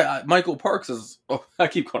 Oh yeah, Michael Parks is. Oh, I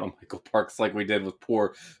keep calling him Michael Parks like we did with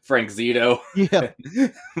poor Frank Zito. Yeah,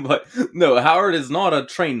 but no, Howard is not a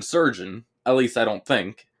trained surgeon. At least I don't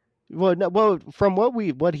think. Well, no, from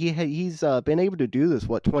he's been able to do this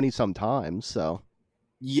 20 some times. So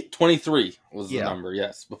 23 was the number.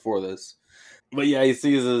 Yes, before this. But yeah, he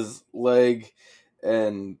sees his leg,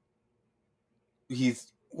 and he's.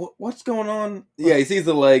 What's going on? Yeah, he sees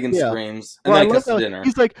the leg and screams. And then cuts to dinner.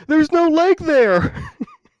 He's like, there's no leg there.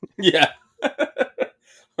 Yeah.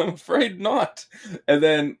 I'm afraid not. And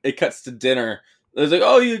then it cuts to dinner. It's like,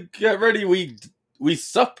 oh, you get ready. We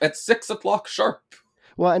sup at 6 o'clock sharp.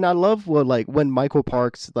 Well, and I love when Michael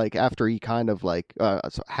Parks, after he kind of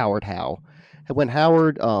Howard Howe. When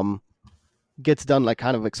Howard gets done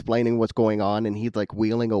kind of explaining what's going on and he's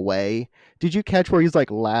wheeling away, did you catch where he's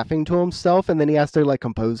laughing to himself and then he has to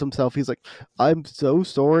compose himself? He's like, I'm so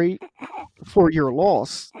sorry for your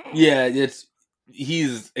loss. Yeah,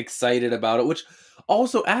 he's excited about it, which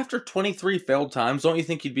also after 23 failed times, don't you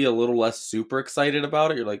think you'd be a little less super excited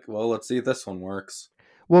about it? You're like, well, let's see if this one works.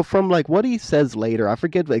 Well, from what he says later, I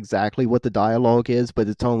forget exactly what the dialogue is, but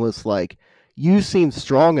it's almost like, you seem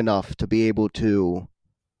strong enough to be able to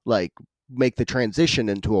make the transition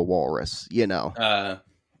into a walrus,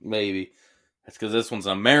 Maybe. That's because this one's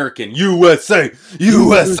American. USA!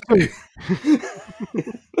 USA!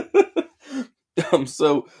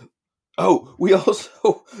 We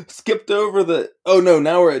also skipped over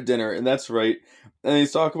now we're at dinner, and that's right. And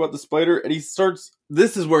he's talking about the spider, and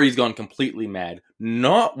this is where he's gone completely mad.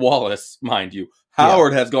 Not Wallace, mind you.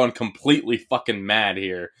 Howard has gone completely fucking mad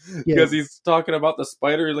here. Because he's talking about the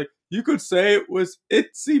spider, he's like, you could say it was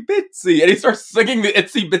Itsy Bitsy. And he starts singing the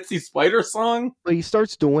Itsy Bitsy Spider song. But he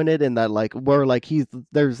starts doing it in that, where,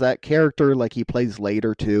 there's that character, he plays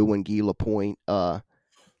later, too, when Guy Lapointe,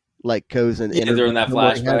 like goes and Yeah, during that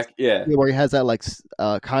flashback. Yeah. where he has that like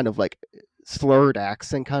kind of like slurred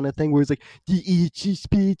accent kind of thing where he's like the itchy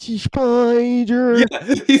speechy spider. Yeah,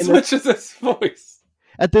 he And switches his voice.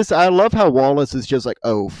 at this, I love how Wallace is just like,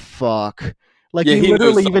 oh fuck, like Yeah, he he knows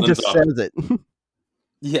literally even something's just up. says it.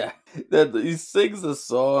 Yeah, that he sings the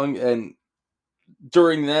song, and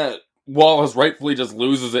during that, Wallace rightfully just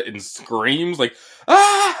loses it and screams like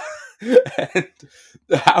ah, and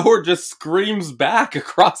Howard just screams back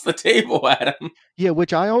across the table at him. Yeah,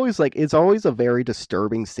 which I always like. It's always a very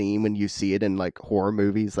disturbing scene when you see it in like horror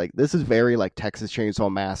movies. Like this is very like Texas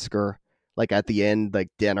Chainsaw Massacre. Like at the end, like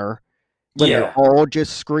dinner, when they're Yeah, all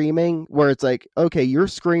just screaming. Where it's like, okay, you're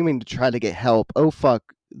screaming to try to get help. Oh fuck,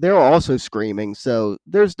 they're also screaming, so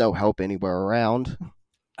there's no help anywhere around.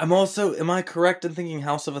 am I correct in thinking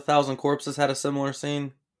House of a Thousand Corpses had a similar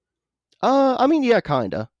scene? I mean, yeah,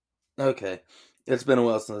 kinda. Okay, it's been a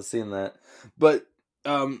while since I've seen that, but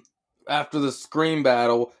um, after the scream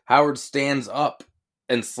battle, Howard stands up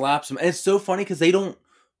and slaps him. And it's so funny because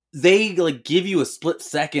they like give you a split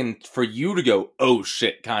second for you to go, oh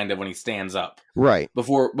shit, kind of when he stands up Right.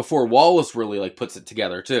 before Wallace really like puts it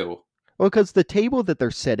together too. Well, because the table that they're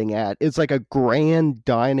sitting at is like a grand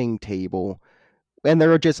dining table, and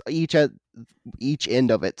they're just each at each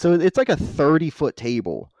end of it. So it's like a 30-foot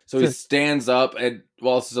table. So he stands up and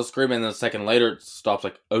Wallace is still screaming, and then a second later it stops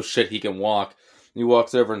like, oh shit, he can walk. He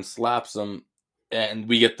walks over and slaps him, and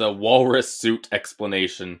we get the walrus suit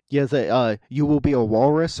explanation. Yes, you will be a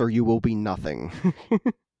walrus or you will be nothing.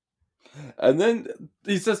 And then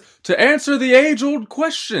he says, to answer the age-old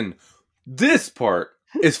question, this part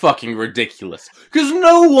is fucking ridiculous. Because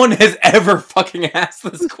no one has ever fucking asked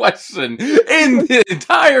this question in the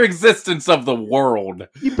entire existence of the world.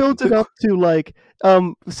 He builds it up to like,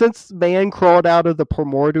 since man crawled out of the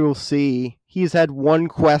primordial sea, he's had one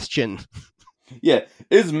question. Yeah,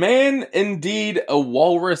 is man indeed a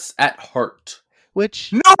walrus at heart?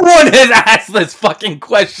 Which no one has asked this fucking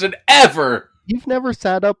question ever. You've never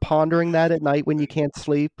sat up pondering that at night when you can't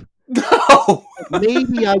sleep? No.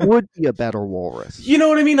 Maybe I would be a better walrus. You know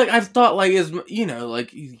what I mean? Like I've thought, like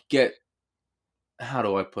like you get. How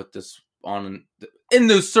do I put this on? In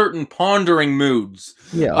those certain pondering moods,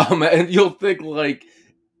 yeah, and you'll think like,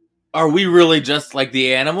 are we really just like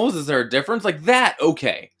the animals? Is there a difference? Like that?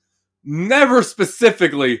 Okay. Never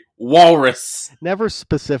specifically walrus. Never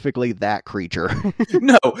specifically that creature.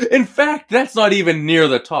 No, in fact, that's not even near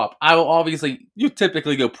the top. You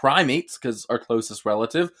typically go primates because our closest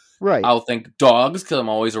relative. Right. I'll think dogs because I'm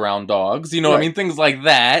always around dogs. You know what I Right. mean? Things like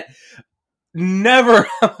that. Never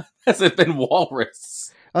has it been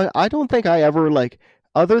walrus. I don't think I ever like,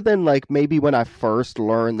 other than like maybe when I first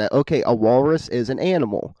learned that, okay, a walrus is an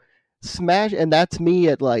animal. Smash, and that's me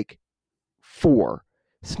at like 4.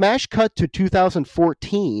 Smash cut to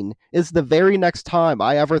 2014 is the very next time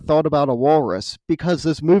I ever thought about a walrus because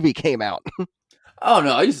this movie came out. Oh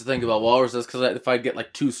no, I used to think about walruses because if I get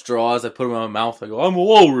like 2 straws, I put them in my mouth. I go, I'm a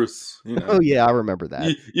walrus. You know? Oh yeah, I remember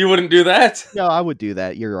that. You wouldn't do that? No, I would do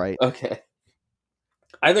that. You're right. Okay.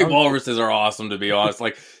 I think walruses are awesome, to be honest.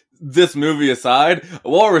 Like, this movie aside,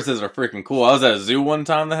 walruses are freaking cool. I was at a zoo one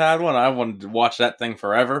time that had one. I wanted to watch that thing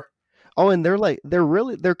forever. Oh, and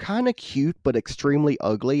they're kind of cute, but extremely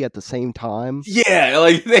ugly at the same time. Yeah,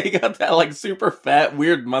 like, they got that, like, super fat,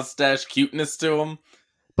 weird mustache cuteness to them.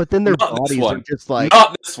 But then their Not bodies are just like...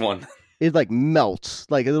 Not this one. It, like, melts.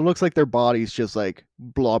 Like, it looks like their body's just, like,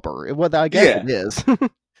 blubber. What I guess it is.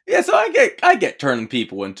 Yeah, so I get turning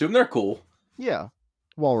people into them. They're cool. Yeah.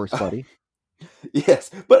 Walrus buddy.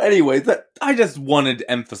 Yes, but anyway, I just wanted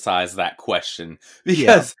to emphasize that question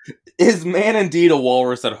because is man indeed a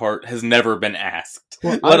walrus at heart has never been asked,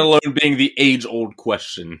 let alone being the age-old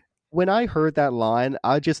question. When I heard that line,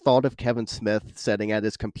 I just thought of Kevin Smith sitting at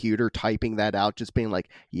his computer typing that out, just being like,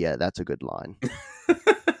 "Yeah, that's a good line."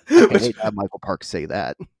 I hate to have Michael Parks say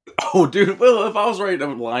that. Oh, dude! Well, if I was writing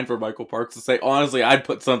a line for Michael Parks to say, honestly, I'd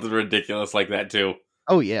put something ridiculous like that too.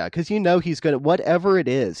 Oh yeah, because he's gonna, whatever it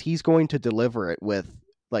is, he's going to deliver it with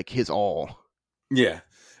like his all. Yeah,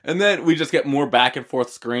 and then we just get more back and forth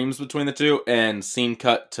screams between the two, and scene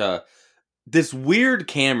cut to this weird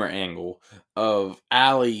camera angle of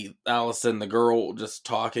Allison, the girl, just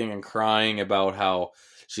talking and crying about how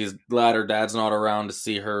she's glad her dad's not around to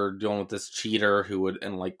see her dealing with this cheater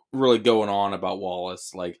and like really going on about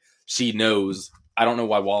Wallace. Like she knows. I don't know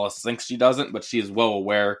why Wallace thinks she doesn't, but she is well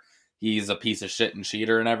aware he's a piece of shit and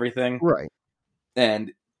cheater and everything. Right.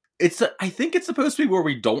 And I think it's supposed to be where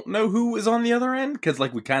we don't know who is on the other end, because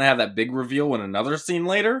like we kind of have that big reveal in another scene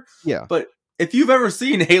later. Yeah. But if you've ever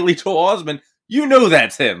seen Haley Joel Osment, you know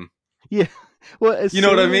that's him. Yeah. Well, you know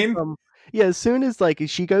what I mean? Yeah, as soon as like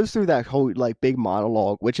she goes through that whole like big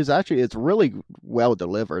monologue, which is actually it's really well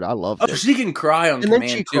delivered. I loved Oh, it. she can cry on And then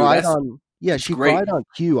she command too. cried on yeah, It's she great. cried on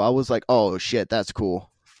cue. I was like, "Oh shit, that's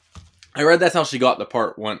cool." I read that's how she got the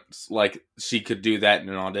part once. Like she could do that in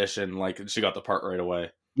an audition. Like she got the part right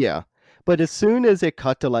away. Yeah. But as soon as it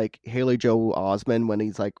cut to like Haley Joel Osment when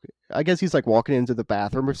he's like I guess he's like walking into the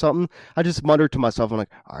bathroom or something, I just muttered to myself, I'm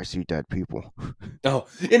like, I see dead people. Oh,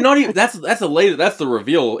 and not even that's a later. That's the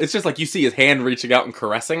reveal. It's just like you see his hand reaching out and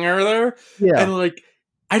caressing her there, Yeah. and like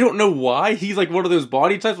I don't know why he's like one of those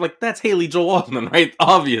body types. Like that's Haley Joel Osment, right?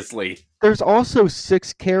 Obviously. There's also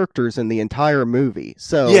 6 characters in the entire movie.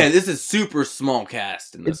 So Yeah, this is super small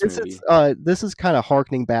cast in this movie. this is kind of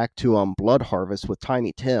harkening back to Blood Harvest with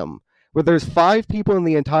Tiny Tim, where there's 5 people in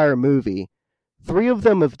the entire movie. 3 of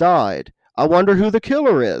them have died. I wonder who the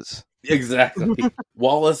killer is. Exactly.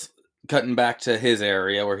 Wallace cutting back to his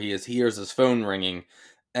area where he hears his phone ringing,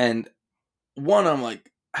 and I'm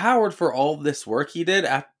like, Howard, for all this work he did,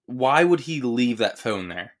 why would he leave that phone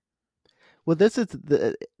there? Well, this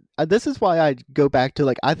is why I go back to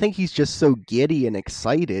like I think he's just so giddy and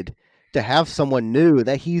excited to have someone new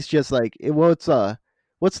that he's just like well it's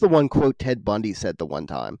what's the one quote Ted Bundy said the one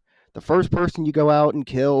time? The first person you go out and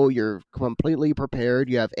kill, you're completely prepared.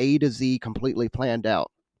 You have A to Z completely planned out.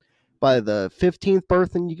 By the 15th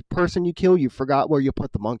person you kill, you forgot where you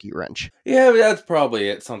put the monkey wrench. Yeah, that's probably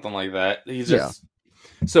it. Something like that. He's Yeah. just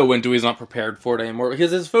so into he's not prepared for it anymore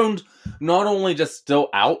because his phone's not only just still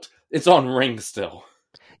out, it's on ring still.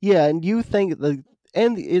 Yeah, and you think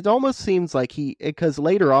and it almost seems like because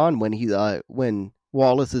later on when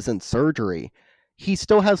Wallace is in surgery, he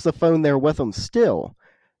still has the phone there with him still.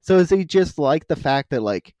 So is he just like the fact that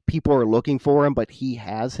like people are looking for him, but he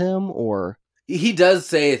has him, or He does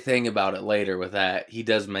say a thing about it later with that. He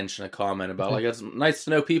does mention a comment about like it's nice to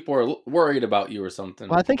know people are worried about you or something.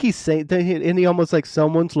 well, I think he's saying that and he almost like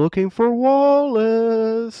someone's looking for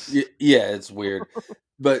Wallace. Yeah, it's weird.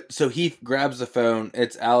 But so he grabs the phone.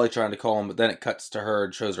 It's Allie trying to call him, but then it cuts to her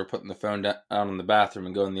and shows her putting the phone down in the bathroom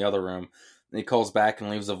and going in the other room. And he calls back and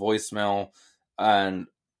leaves a voicemail, and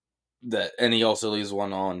he also leaves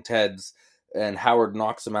one on Ted's. And Howard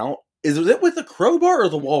knocks him out. Is it with the crowbar or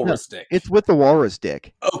the walrus stick? It's with the walrus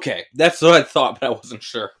dick. Okay, that's what I thought, but I wasn't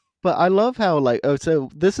sure. But I love how so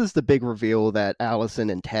this is the big reveal that Allison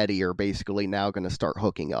and Teddy are basically now going to start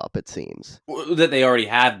hooking up. It seems That they already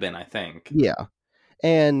have been, I think. Yeah.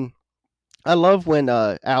 And I love when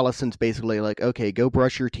Allison's basically like, okay, go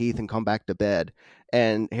brush your teeth and come back to bed.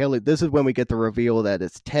 And Haley, this is when we get the reveal that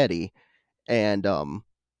it's Teddy. And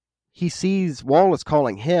he sees Wallace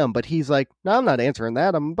calling him, but he's like, no, I'm not answering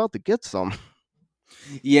that. I'm about to get some.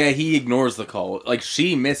 Yeah, he ignores the call. Like,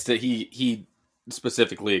 she missed it. He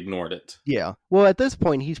specifically ignored it. Yeah. Well, at this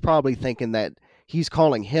point, he's probably thinking that he's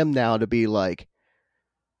calling him now to be like,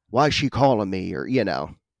 why is she calling me? Or,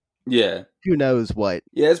 Yeah. who knows what.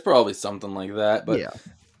 Yeah, it's probably something like that. But,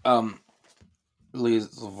 Yeah.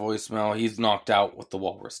 leaves a voicemail. He's knocked out with the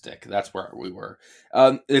walrus stick. That's where we were.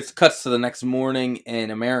 It cuts to the next morning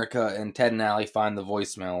in America, and Ted and Allie find the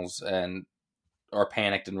voicemails and are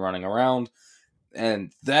panicked and running around.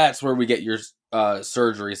 And that's where we get your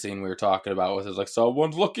surgery scene we were talking about with. It's like,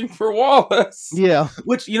 someone's looking for Wallace. Yeah.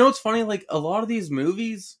 Which, it's funny, like, a lot of these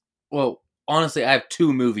movies, well, honestly, I have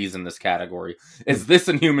 2 movies in this category. It's this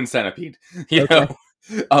and Human Centipede. You know?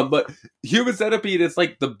 But Human Centipede is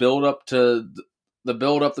like the build-up to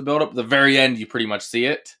the very end, you pretty much see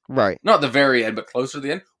it. Right. Not the very end, but closer to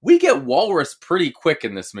the end. We get Walrus pretty quick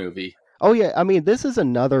in this movie. Oh yeah, I mean this is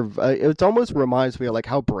another. It almost reminds me of like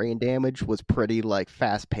how Brain Damage was pretty like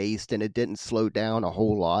fast paced and it didn't slow down a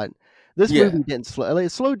whole lot. This movie didn't slow. It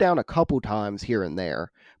slowed down a couple times here and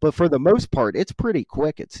there, but for the most part, it's pretty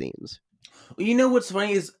quick. It seems. You know what's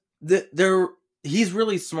funny is that he's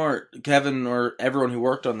really smart, Kevin, or everyone who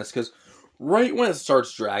worked on this, because right when it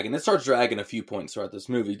starts dragging a few points throughout this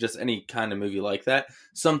movie. Just any kind of movie like that,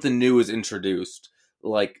 something new is introduced,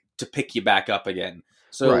 like to pick you back up again.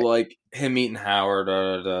 So, like, him meeting Howard,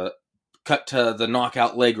 cut to the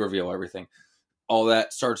knockout leg reveal, everything. All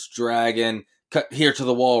that starts dragging, cut here to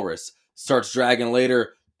the walrus, starts dragging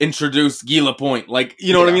later, introduce Gila Point. Like,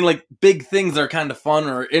 you know what I mean? Like, big things that are kind of fun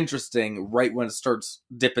or interesting right when it starts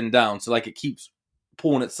dipping down. So, like, it keeps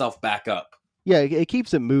pulling itself back up. Yeah, it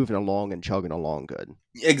keeps it moving along and chugging along good.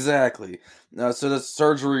 Exactly. So the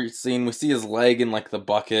surgery scene, we see his leg in like the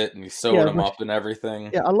bucket, and he's sewing him up and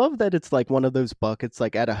everything. Yeah, I love that it's like one of those buckets,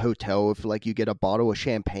 like at a hotel, if like you get a bottle of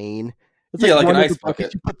champagne. It's like one an of the ice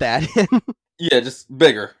bucket. You put that in. Yeah, just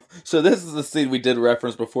bigger. So this is the scene we did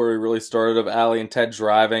reference before we really started of Allie and Ted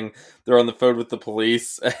driving. They're on the phone with the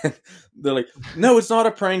police, and they're like, "No, it's not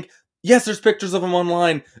a prank. Yes, there's pictures of him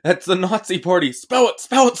online. That's the Nazi party. Spell it,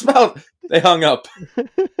 spell it, spell it. They hung up.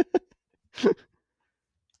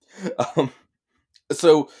 Um,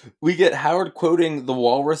 so we get Howard quoting the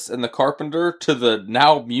walrus and the carpenter to the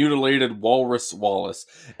now mutilated walrus Wallace.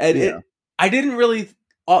 And Yeah. I didn't really,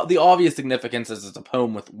 the obvious significance is it's a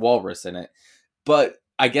poem with walrus in it. But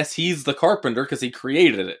I guess he's the carpenter because he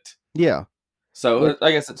created it. Yeah. So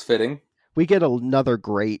I guess it's fitting. We get another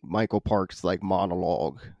great Michael Parks like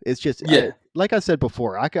monologue. It's just like I said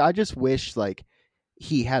before, I just wish like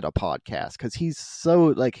he had a podcast because he's so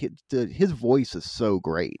like his voice is so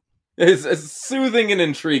great. It's soothing and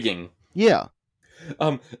intriguing. Yeah.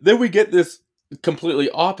 Then we get this completely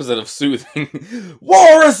opposite of soothing.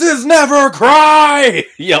 Walruses never cry!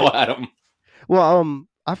 Yell at him. Well,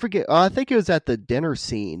 I forget. I think it was at the dinner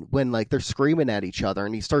scene when like they're screaming at each other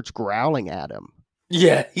and he starts growling at him.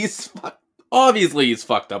 Yeah, obviously he's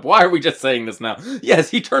fucked up. Why are we just saying this now? Yes,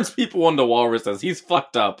 he turns people into walruses. He's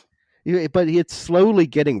fucked up. But it's slowly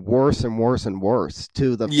getting worse and worse and worse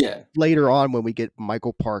to the later on when we get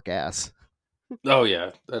Michael Park ass. Oh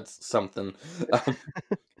yeah, that's something.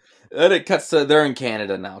 Then it cuts to they're in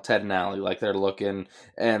Canada now, Ted and Allie, like they're looking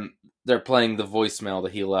and they're playing the voicemail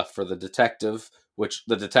that he left for the detective, which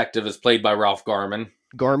the detective is played by Ralph Garman.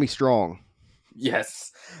 Garmy Strong.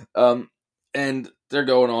 Yes. And they're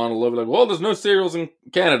going on a little bit like, well, there's no serials in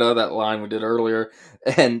Canada, that line we did earlier.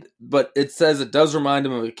 But it says it does remind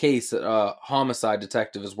him of a case that a homicide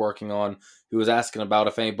detective is working on who was asking about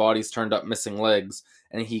if any bodies turned up missing legs,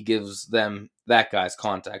 and he gives them that guy's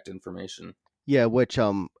contact information. Yeah, which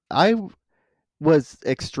I was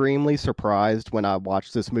extremely surprised when I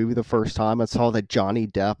watched this movie the first time. I saw that Johnny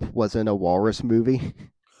Depp was in a walrus movie.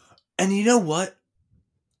 And you know what?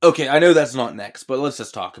 Okay, I know that's not next, but let's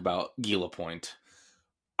just talk about Gila Point.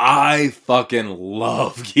 I fucking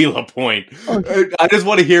love Gila Point. Okay. I just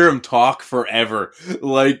want to hear him talk forever.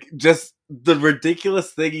 Like, just the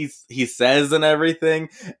ridiculous thing he says and everything.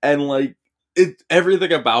 And, like,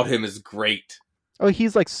 everything about him is great. Oh,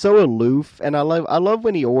 he's like so aloof, and I love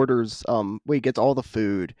when he orders when he gets all the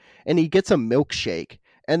food and he gets a milkshake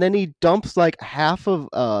and then he dumps like half of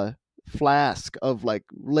a flask of like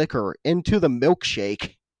liquor into the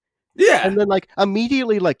milkshake. Yeah. And then like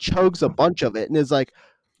immediately like chugs a bunch of it and is like,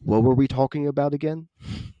 what were we talking about again?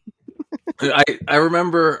 I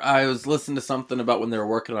remember I was listening to something about when they were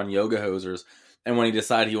working on Yoga Hosers, and when he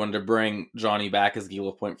decided he wanted to bring Johnny back as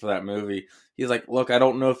Gila Point for that movie, he's like, look, I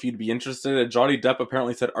don't know if you'd be interested. And Johnny Depp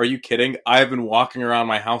apparently said, are you kidding? I've been walking around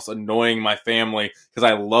my house annoying my family because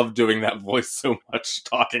I love doing that voice so much,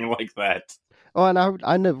 talking like that. Oh, and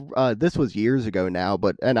I know this was years ago now,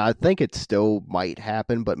 and I think it still might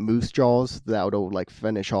happen. But Moose Jaws, that'll like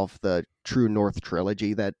finish off the True North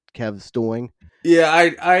trilogy that Kev's doing. Yeah,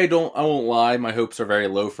 I won't lie. My hopes are very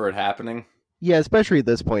low for it happening. Yeah, especially at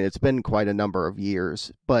this point, it's been quite a number of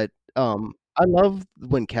years. But I love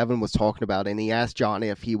when Kevin was talking about it, and he asked Johnny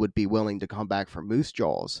if he would be willing to come back for Moose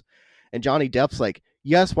Jaws, and Johnny Depp's like,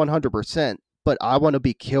 yes, 100%, but I want to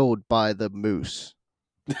be killed by the moose.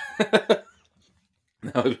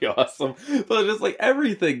 That would be awesome. But just like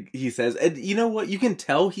everything he says, and you know what? You can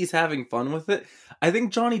tell he's having fun with it. I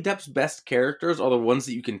think Johnny Depp's best characters are the ones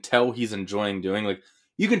that you can tell he's enjoying doing. Like,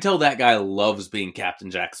 you can tell that guy loves being Captain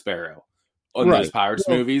Jack Sparrow on those Pirates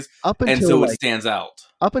movies, and so it stands out.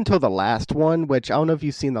 Up until the last one, which I don't know if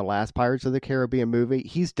you've seen the last Pirates of the Caribbean movie,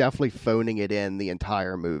 he's definitely phoning it in the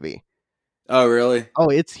entire movie. Oh, really?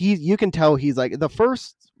 Oh, you can tell he's like the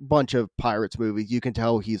first bunch of Pirates movies, you can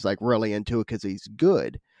tell he's like really into it because he's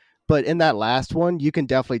good. But in that last one, you can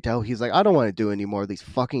definitely tell he's like, I don't want to do any more of these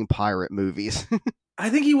fucking pirate movies. I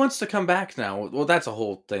think he wants to come back now. Well, that's a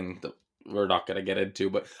whole thing that we're not going to get into.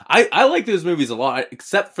 But I like those movies a lot,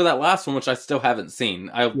 except for that last one, which I still haven't seen.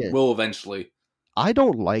 I will eventually. I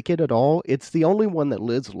don't like it at all. It's the only one that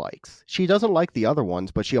Liz likes. She doesn't like the other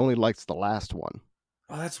ones, but she only likes the last one.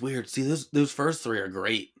 Oh, that's weird. See, those first three are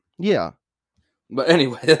great. Yeah. But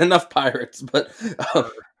anyway, enough pirates. But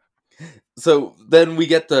so then we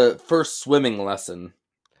get the first swimming lesson.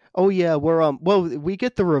 Oh yeah, we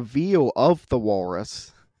get the reveal of the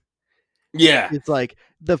walrus. Yeah, it's like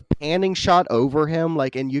the panning shot over him,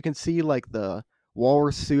 like, and you can see like the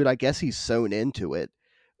walrus suit. I guess he's sewn into it.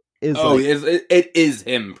 It is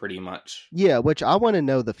him pretty much. Yeah, which I want to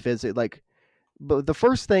know the physics. Like, but the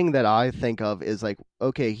first thing that I think of is like,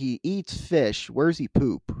 okay, he eats fish. Where's he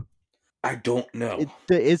poop? I don't know.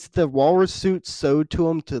 It's the walrus suit sewed to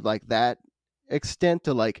him to like that extent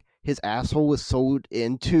to like his asshole was sewed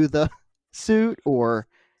into the suit, or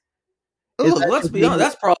let's be honest,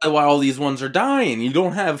 that's probably why all these ones are dying.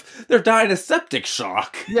 They're dying of septic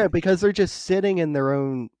shock. Yeah, because they're just sitting in their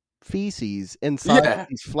own feces inside Yeah.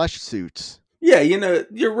 these flesh suits. Yeah,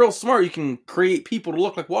 you're real smart. You can create people to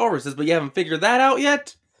look like walruses, but you haven't figured that out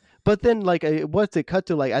yet? But then, like, what's it cut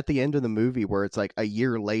to, like, at the end of the movie where it's, like, a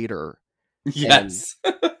year later? And, Yes.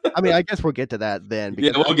 I mean, I guess we'll get to that then,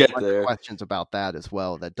 Yeah, because I we'll have a get bunch of there. questions about that as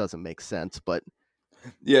well that doesn't make sense, but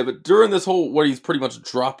Yeah, but during this whole where he's pretty much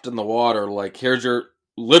dropped in the water, like here's your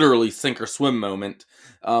literally sink or swim moment.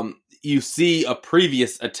 You see a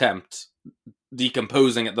previous attempt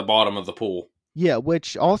decomposing at the bottom of the pool. yeah,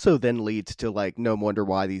 which also then leads to, like, no wonder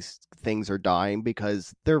why these things are dying,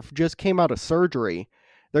 because they're just came out of surgery.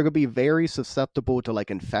 They're gonna be very susceptible to, like,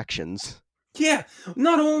 infections. Yeah,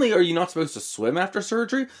 not only are you not supposed to swim after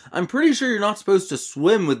surgery, I'm pretty sure you're not supposed to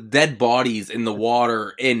swim with dead bodies in the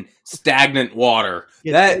water, in stagnant water.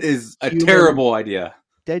 Yeah, That is a terrible idea.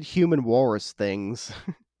 dead human walrus things.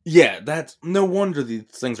 Yeah, that's no wonder these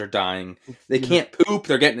things are dying. They You know, can't poop,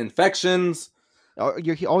 they're getting infections.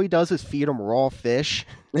 all he does is feed them raw fish.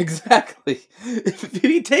 Exactly. If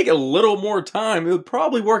he'd take a little more time, it would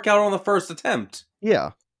probably work out on the first attempt.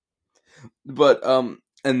 Yeah. But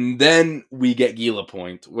and then we get Gila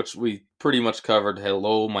Point, which we pretty much covered.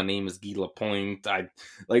 Hello, my name is Gila Point. I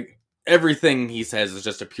like everything he says is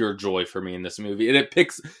just a pure joy for me in this movie. And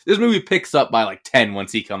this movie picks up by like 10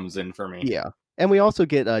 once he comes in for me. Yeah. And we also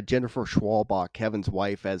get Jennifer Schwalbach, Kevin's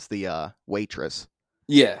wife, as the waitress.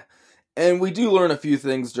 Yeah. And we do learn a few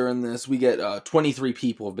things during this. We get 23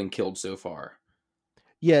 people have been killed so far.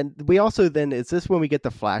 Yeah, and we also then is this when we get the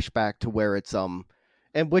flashback to where it's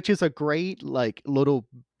and which is a great like little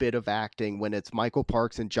bit of acting when it's Michael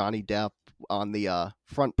Parks and Johnny Depp on the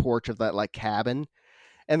front porch of that like cabin,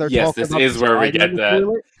 and they're Yes, talking this about is the where we spider get in the that.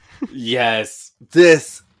 toilet. Yes.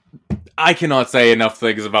 This I cannot say enough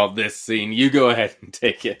things about this scene. You go ahead and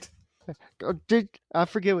take it. Did I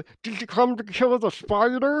forget? Did you come to kill the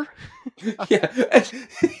spider? Yeah. And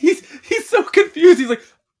he's so confused. He's like,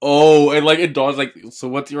 "Oh," and like it dawns like, "So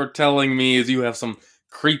what you're telling me is you have some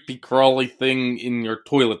creepy crawly thing in your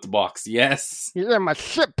toilet box?" Yes. He's in my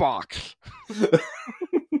shit box.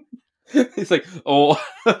 He's like, "Oh,"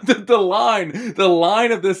 the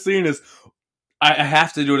line of this scene is, I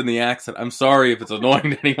have to do it in the accent. I'm sorry if it's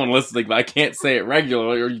annoying to anyone listening, but I can't say it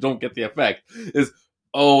regularly or you don't get the effect. Is,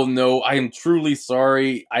 "Oh no, I am truly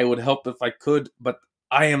sorry. I would help if I could, but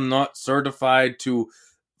I am not certified to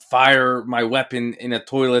fire my weapon in a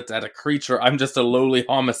toilet at a creature. I'm just a lowly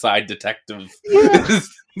homicide detective." Yeah. This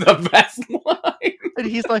is the best line. And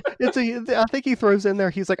he's like, I think he throws in there.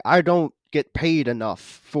 He's like, I don't get paid enough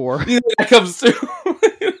for. Yeah, that comes too.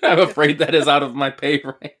 I'm afraid that is out of my pay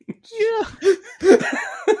range. Yeah.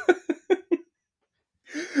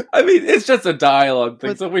 I mean, it's just a dialogue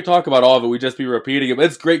thing. But- So if we talk about all of it, we just be repeating it. But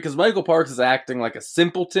it's great because Michael Parks is acting like a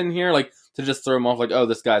simpleton here, like to just throw him off, like, "Oh,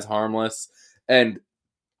 this guy's harmless." And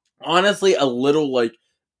honestly, a little like,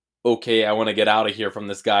 "Okay, I want to get out of here from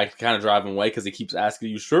this guy," kind of drive him away because he keeps asking,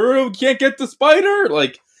 "You sure we can't get the spider?"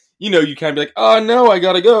 Like, you kind of be like, "Oh no, I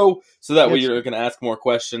gotta go." So that way Yes. you're gonna ask more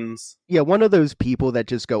questions. Yeah, one of those people that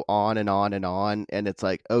just go on and on and on, and it's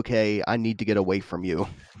like, okay, I need to get away from you.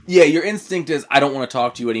 Yeah, your instinct is, I don't want to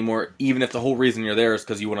talk to you anymore, even if the whole reason you're there is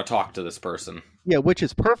because you want to talk to this person. Yeah, which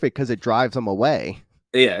is perfect because it drives them away.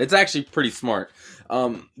 Yeah, it's actually pretty smart.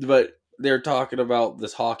 But they're talking about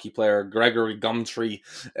this hockey player, Gregory Gumtree,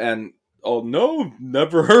 and oh no,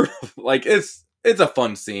 never heard of. Like, it's a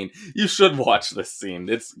fun scene. You should watch this scene.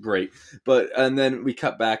 It's great. And then we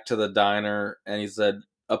cut back to the diner, and he said,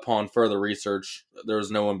 upon further research, there was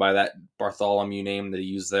no one by that Bartholomew name that he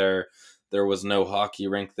used there. There was no hockey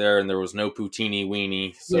rink there, and there was no poutine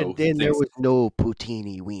weenie. So Yeah, then there was no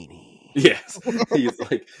poutine weenie. yes, he's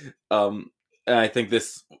like, and I think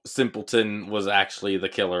this simpleton was actually the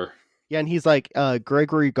killer. Yeah, and he's like,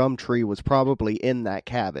 Gregory Gumtree was probably in that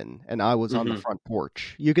cabin, and I was on the front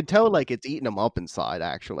porch. You can tell, like, it's eating him up inside,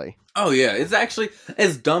 actually. Oh yeah, it's actually,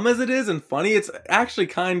 as dumb as it is and funny, it's actually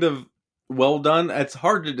kind of well done. It's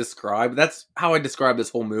hard to describe. That's how I describe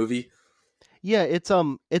this whole movie. Yeah,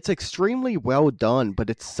 it's extremely well done,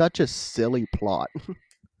 but it's such a silly plot.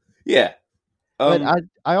 Yeah. But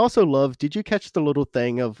I also love, did you catch the little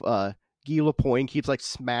thing of Guy Lapointe keeps like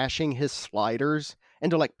smashing his sliders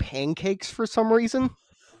into like pancakes for some reason?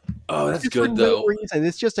 Oh, that's Just good for though. no reason.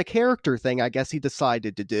 It's just a character thing I guess he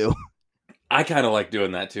decided to do. I kind of like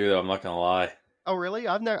doing that too, though. I'm not gonna lie. Oh really?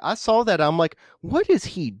 I saw that. I'm like, what is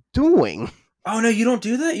he doing? Oh no, you don't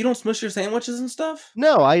do that? You don't smush your sandwiches and stuff?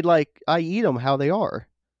 No, I eat them how they are.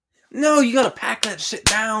 No, you gotta pack that shit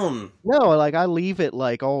down. No, like I leave it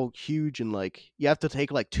like all huge and like you have to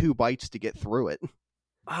take like 2 bites to get through it.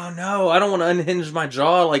 Oh no, I don't want to unhinge my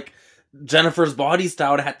jaw. Like, Jennifer's body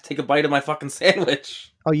style to have to take a bite of my fucking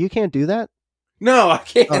sandwich. Oh, you can't do that? No, I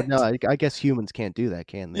Oh no, can't. I guess humans can't do that,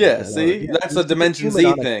 can they? Yeah, No, see? yeah, That's a Dimension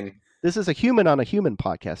Z thing. this is a human on a human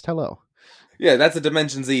podcast. Hello. Yeah, that's a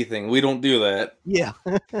Dimension Z thing. We don't do that. Yeah.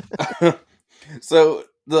 So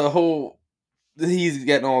the whole he's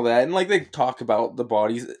getting all that, and like they talk about the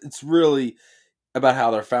bodies. It's really about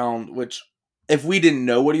how they're found. Which, if we didn't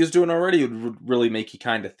know what he was doing already, it would really make you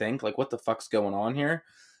kind of think, like, what the fuck's going on here?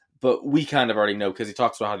 But we kind of already know because he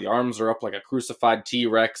talks about how the arms are up like a crucified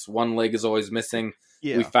T-Rex. One leg is always missing.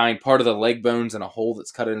 Yeah. We find part of the leg bones in a hole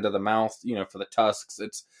that's cut into the mouth, for the tusks.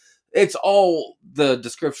 It's all the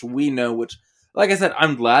description we know, which, like I said,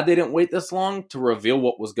 I'm glad they didn't wait this long to reveal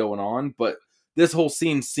what was going on, but this whole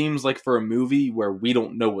scene seems like for a movie where we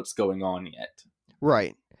don't know what's going on yet.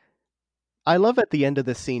 Right. I love at the end of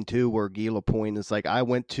this scene, too, where Guy Lapointe is like, I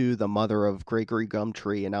went to the mother of Gregory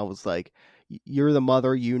Gumtree, and I was like, you're the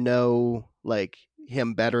mother, like,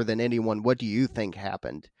 him better than anyone. What do you think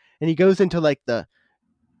happened? And he goes into, like,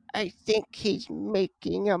 I think he's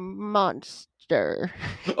making a monster.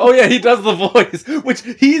 Oh, yeah, he does the voice, which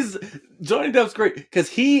Johnny Depp's great, because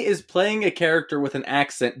he is playing a character with an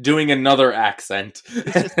accent, doing another accent.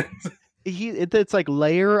 It's like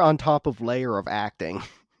layer on top of layer of acting.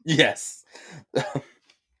 Yes.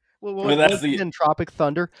 Well, that's in Tropic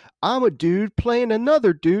Thunder. I'm a dude playing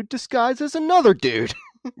another dude disguised as another dude.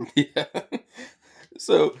 Yeah.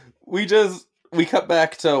 So we cut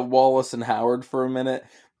back to Wallace and Howard for a minute,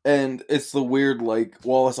 and it's the weird, like,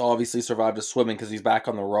 Wallace obviously survived a swimming because he's back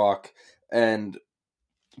on the rock, and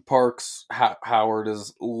Parks Howard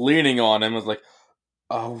is leaning on him, is like,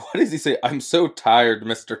 what does he say? I'm so tired,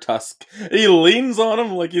 Mr. Tusk. And he leans on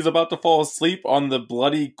him like he's about to fall asleep on the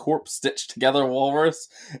bloody corpse stitched together walrus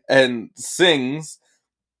and sings.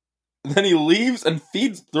 Then he leaves and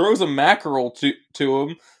throws a mackerel to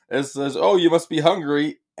him and says, "Oh, you must be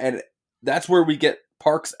hungry." And that's where we get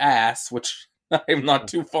Park's ass, which I'm not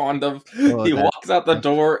too fond of. He walks out the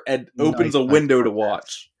door and opens a window to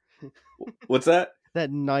watch. What's that? That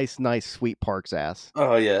nice, sweet Park's ass.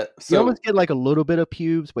 Oh, yeah. So, you almost get like a little bit of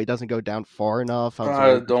pubes, but he doesn't go down far enough.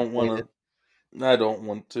 I don't want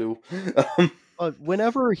to.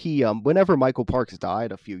 Whenever Michael Parks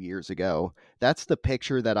died a few years ago, that's the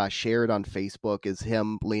picture that I shared on Facebook, is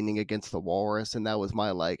him leaning against the walrus, and that was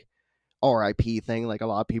my, like, R.I.P. thing, like a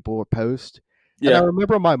lot of people would post. Yeah. And I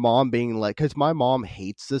remember my mom being like, because my mom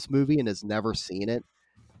hates this movie and has never seen it.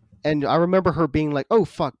 And I remember her being like, "Oh,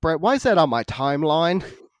 fuck, Brett, why is that on my timeline?"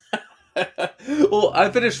 Well,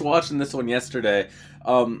 I finished watching this one yesterday.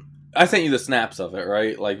 I sent you the snaps of it,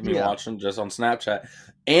 right? Like me watching just on Snapchat.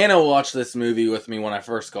 Anna watched this movie with me when I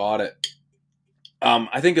first got it.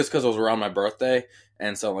 I think it's because it was around my birthday.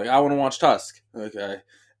 And so I'm like, I want to watch Tusk. Okay.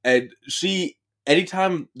 And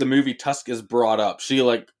anytime the movie Tusk is brought up, she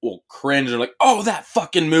will cringe and "Oh, that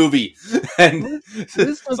fucking movie!" And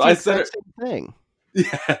so I said the same thing.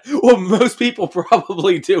 Yeah, well, most people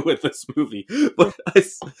probably do with this movie. But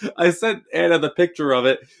I sent Anna the picture of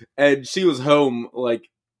it, and she was home.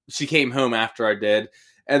 She came home after I did,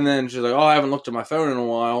 and then she's like, "Oh, I haven't looked at my phone in a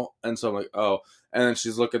while," and so I'm like, "Oh," and then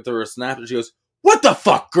she's looking through her snap, and she goes, "What the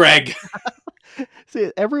fuck, Greg?"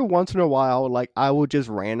 See, every once in a while, I will just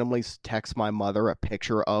randomly text my mother a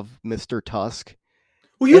picture of Mr. Tusk.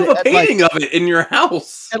 Well, you have a painting of it in your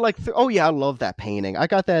house. And oh yeah, I love that painting. I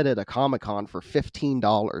got that at a Comic-Con for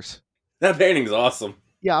 $15. That painting's awesome.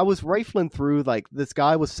 Yeah, I was rifling through, this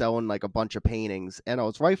guy was selling a bunch of paintings, and I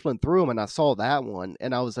was rifling through them, and I saw that one,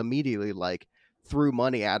 and I was immediately threw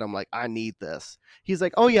money at him, I need this. He's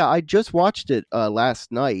like, "Oh yeah, I just watched it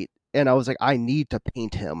last night," and I was like, "I need to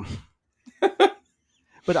paint him."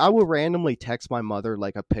 But I will randomly text my mother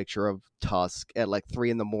a picture of Tusk at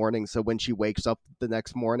 3 a.m. So when she wakes up the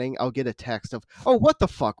next morning, I'll get a text of, "Oh, what the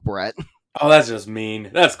fuck, Brett?" Oh, that's just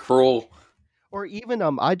mean. That's cruel. Or even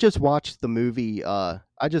I just watched the movie. I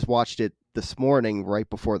just watched it this morning right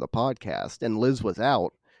before the podcast, and Liz was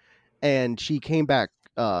out, and she came back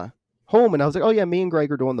home, and I was like, "Oh yeah, me and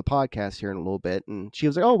Greg are doing the podcast here in a little bit," and she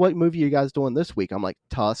was like, "Oh, what movie are you guys doing this week?" I'm like,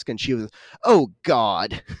 "Tusk," and she was, "Oh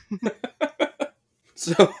God."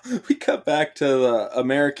 So we cut back to the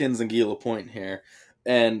Americans and Guy Lapointe here,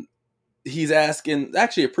 and he's asking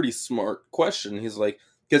actually a pretty smart question. He's like,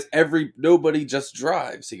 because nobody just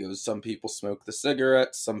drives. He goes, some people smoke the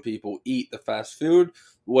cigarettes, some people eat the fast food.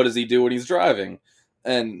 What does he do when he's driving?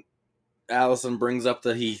 And Allison brings up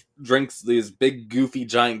that he drinks these big, goofy,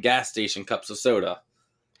 giant gas station cups of soda.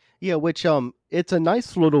 Yeah, which it's a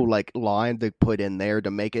nice little line to put in there to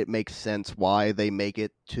make it make sense why they make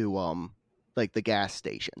it to the gas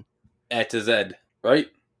station. A to Z, right?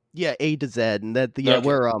 Yeah, A to Z, and that Okay.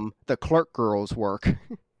 where the clerk girls work.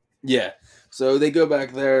 Yeah. So they go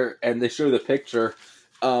back there and they show the picture.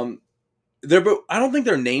 Um, they're both. I don't think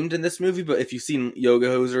they're named in this movie, but if you've seen Yoga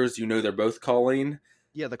Hosers, you know they're both Colleen.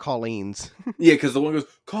 Yeah, the Colleens. Yeah, because the one goes,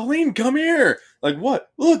 Colleen, come here. Like,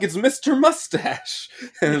 what? Look, it's Mr. Mustache.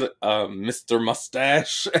 And it's like, Mr.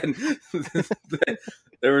 Mustache. And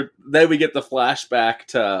then we get the flashback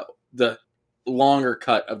to the longer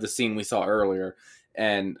cut of the scene we saw earlier.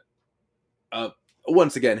 And uh,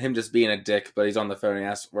 once again, him just being a dick, but he's on the phone and he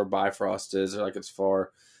asks where Bifrost is, or like it's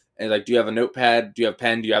far. And like, do you have a notepad? Do you have a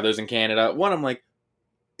pen? Do you have those in Canada? One, I'm like,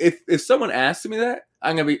 if someone asks me that,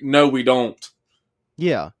 I'm gonna be, no, we don't.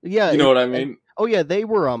 Yeah, yeah. You know what I mean? Oh yeah, they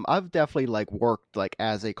were. I've definitely like worked like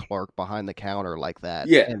as a clerk behind the counter like that,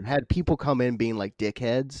 Yeah. and had people come in being like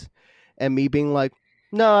dickheads, and me being like,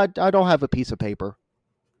 "No, I don't have a piece of paper,"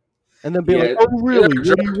 and then being like, Yeah. "Oh really?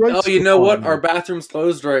 What do you write Oh, you stuff know what? on?" Our bathroom's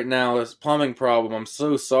closed right now. There's a plumbing problem. I'm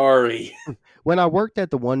so sorry. When I worked at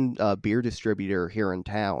the one beer distributor here in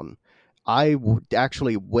town,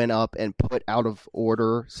 actually went up and put out of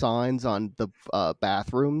order signs on the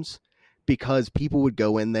bathrooms because people would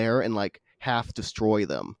go in there and like half destroy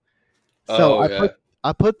them. So Oh yeah.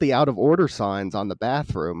 I put the out of order signs on the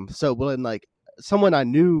bathroom. So when like someone I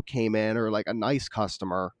knew came in or like a nice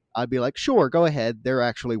customer, I'd be like, "Sure, go ahead. They're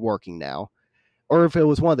actually working now." Or if it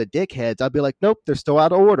was one of the dickheads, I'd be like, "Nope, they're still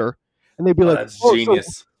out of order." And they'd be Oh, like, that's "Oh, so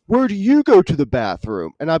genius. where do you go to the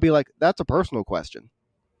bathroom?" And I'd be like, "That's a personal question."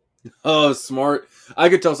 Oh, smart. I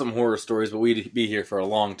could tell some horror stories, but we'd be here for a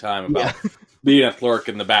long time Yeah. about being a clerk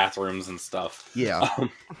in the bathrooms and stuff. Yeah.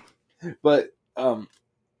 But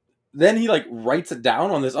then he like writes it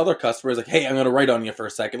down on this other customer. He's like, "Hey, I'm gonna write on you for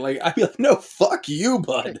a second." Like, I'd be like, "No, fuck you,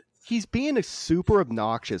 bud." He's being a super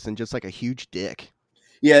obnoxious and just like a huge dick.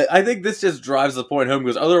 Yeah, I think this just drives the point home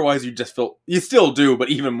because otherwise you just feel you still do, but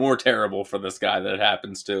even more terrible for this guy that it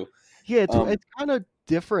happens to. Yeah, Um, it's kind of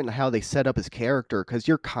different how they set up his character because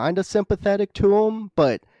you're kind of sympathetic to him,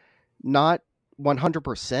 but not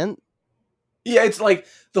 100%. yeah, it's like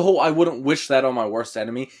the whole I wouldn't wish that on my worst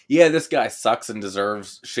enemy. Yeah, this guy sucks and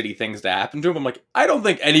deserves shitty things to happen to him. I'm like, I don't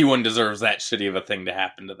think anyone deserves that shitty of a thing to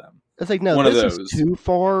happen to them. It's like, no, One of this is those. too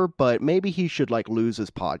far, but maybe he should like lose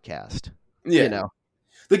his podcast. You Yeah. know?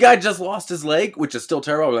 The guy just lost his leg, which is still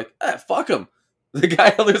terrible. I'm like, fuck him. The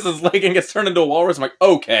guy loses his leg and gets turned into a walrus. I'm like,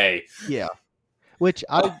 okay. Yeah. Which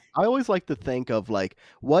I always like to think of like,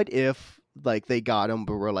 what if like they got him,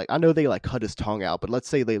 but were like, I know they like cut his tongue out, but let's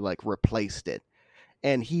say they like replaced it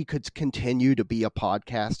and he could continue to be a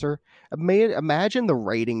podcaster. Imagine the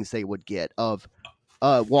ratings they would get of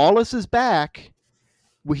Wallace is back.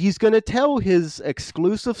 He's going to tell his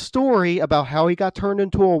exclusive story about how he got turned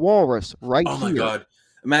into a walrus right Oh my here. god.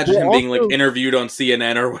 Imagine We're him being also- like interviewed on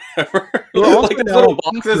CNN or whatever. We're also like those now little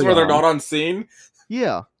on boxes where they're Patreon. not on scene.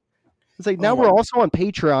 Yeah. It's like now Oh we're my- also on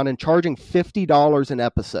Patreon and charging $50 an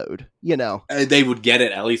episode, you know. They would get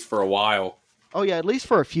it at least for a while. Oh yeah, at least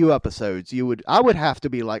for a few episodes, I would have to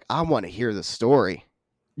be like, I want to hear the story.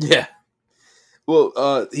 Yeah.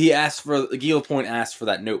 Well, he asked for Gila Point asked for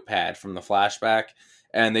that notepad from the flashback,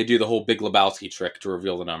 and they do the whole Big Lebowski trick to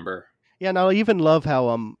reveal the number. Yeah, and I even love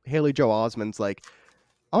how Haley Joel Osment's like,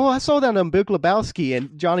 "Oh, I saw that on Big Lebowski,"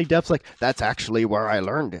 and Johnny Depp's like, "That's actually where I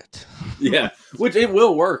learned it." Yeah, which it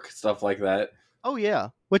will work, stuff like that. Oh yeah,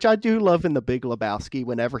 which I do love in the Big Lebowski.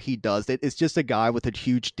 Whenever he does it, it's just a guy with a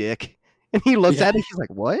huge dick, and he looks Yeah. at it, he's like,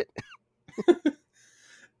 "What?"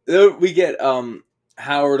 We get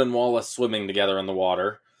Howard and Wallace swimming together in the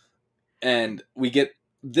water, and we get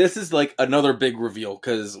this is like another big reveal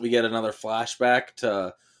because we get another flashback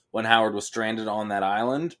to when Howard was stranded on that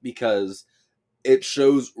island because it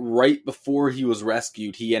shows right before he was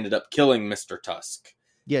rescued, he ended up killing Mr. Tusk.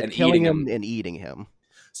 Yeah, And killing eating him him. and eating him.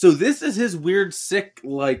 So this is his weird, sick,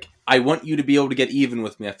 like, I want you to be able to get even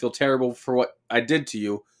with me. I feel terrible for what I did to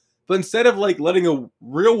you. But instead of, like, letting a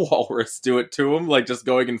real walrus do it to him, like, just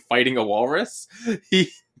going and fighting a walrus,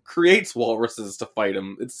 he creates walruses to fight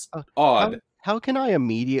him. It's odd. How can I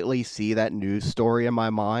immediately see that news story in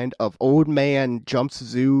my mind of old man jumps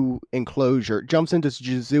into zoo enclosure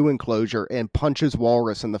and punches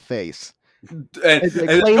walrus in the face? And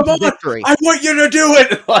Claims come on, victory. I want you to do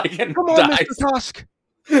it! Like, and Come on, dies. Mr. Tusk.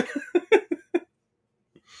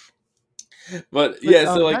 But, yeah,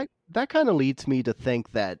 so, like, that kind of leads me to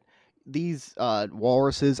think that these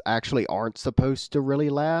walruses actually aren't supposed to really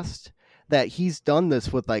last. That he's done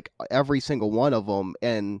this with like every single one of them,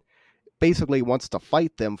 and basically wants to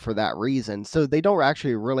fight them for that reason. So they don't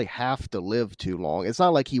actually really have to live too long. It's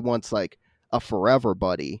not like he wants like a forever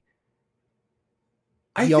buddy.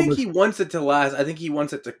 I he think almost he wants it to last. I think he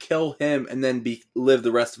wants it to kill him and then live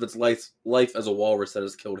the rest of its life as a walrus that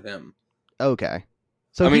has killed him. okay.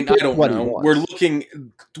 So I he mean, I gets don't what he know. We're wants. looking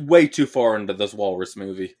way too far into this walrus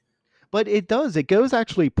movie. But it does. It goes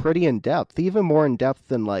actually pretty in depth, even more in depth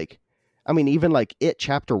than like, I mean, even like It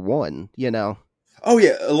Chapter One. You know, Oh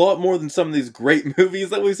yeah, a lot more than some of these great movies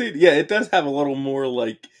that we've seen. Yeah, it does have a little more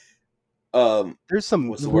like there's some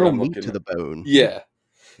what's the word real I'm meat looking to at? the bone. Yeah,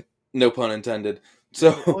 no pun intended. Oh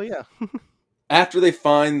So yeah, after they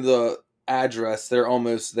find the address, they're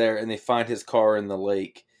almost there, and they find his car in the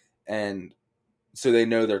lake, and so they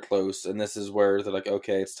know they're close. And this is where they're like,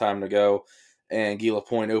 okay, it's time to go. And Guy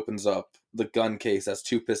Lapointe opens up the gun case, that's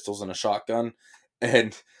 2 pistols and a shotgun,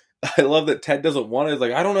 and I love that Ted doesn't want it. He's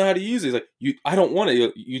like, I don't know how to use it. He's like, I don't want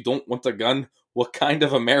it. You don't want the gun? What kind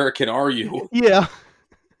of American are you? yeah.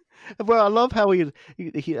 Well, I love how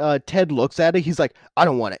Ted looks at it. He's like, I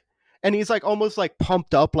don't want it, and he's like almost like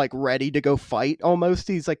pumped up, like ready to go fight. Almost,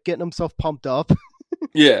 he's like getting himself pumped up.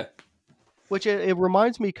 Yeah, Which it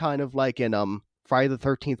reminds me kind of like in Friday the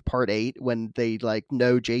 13th Part 8 when they like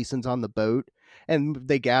know Jason's on the boat and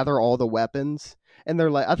they gather all the weapons and they're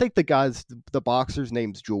like, I think the boxer's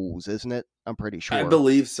name's Jules, isn't it? I'm pretty I sure.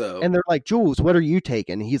 believe so. And they're like, Jules, what are you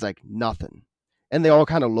taking? And he's like, nothing. And they all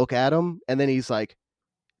kind of look at him and then he's like,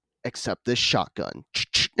 except this shotgun.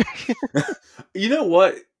 You know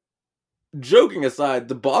what? Joking aside,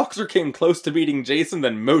 the boxer came close to beating Jason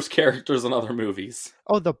than most characters in other movies.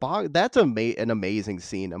 Oh, that's an amazing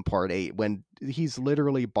scene in Part 8 when he's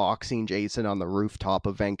literally boxing Jason on the rooftop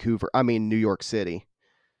of New York City.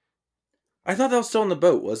 I thought that was still on the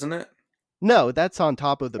boat, wasn't it? No, that's on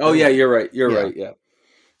top of the Oh yeah, building you're right. You're Yeah. right. Yeah,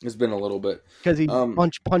 it's been a little bit. because he Um,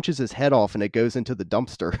 punches his head off and it goes into the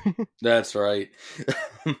dumpster. That's right.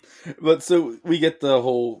 But so we get the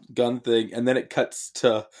whole gun thing, and then it cuts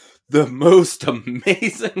to the most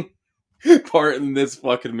amazing part in this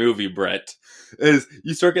fucking movie, Brett. Is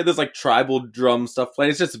you start getting this like tribal drum stuff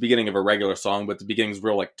playing. It's just the beginning of a regular song, but the beginning's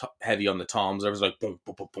real like heavy on the toms. There was like boom,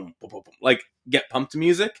 boom, boom, boom, boom, boom, boom, like get pumped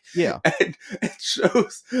music. Yeah. And it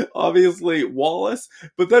shows obviously Wallace,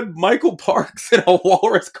 but then Michael Parks in a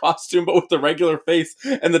walrus costume, but with the regular face,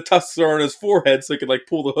 and the tusks are on his forehead, so he could like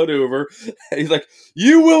pull the hood over. And he's like,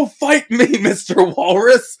 "You will fight me, Mr.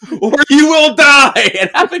 Walrus, or you will die."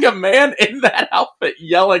 And having a man in that outfit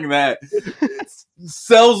yelling that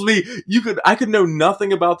sells me. I could know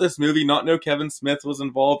nothing about this movie, not know Kevin Smith was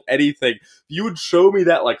involved, anything. If you would show me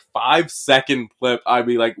that like 5-second clip, I'd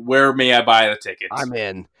be like, where may I buy the tickets? I'm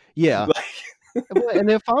in. Yeah. Like, And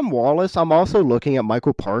if I'm Wallace, I'm also looking at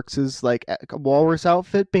Michael Parks's like walrus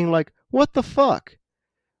outfit being like, what the fuck?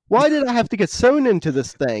 Why did I have to get sewn into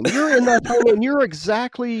this thing? You're in that thing and you're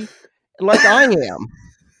exactly like I am.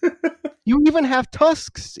 You even have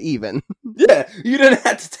tusks, even. yeah, you didn't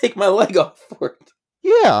have to take my leg off for it.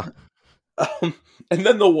 Yeah. And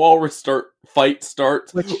then the walrus fight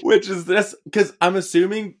starts, Which- which is this, because I'm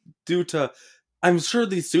assuming I'm sure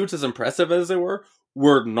these suits, as impressive as they were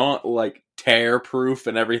not like tear proof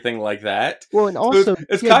and everything like that. Well, and So also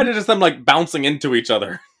it's kind of just them like bouncing into each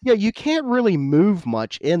other. yeah, you can't really move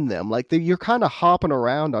much in them. Like you're kind of hopping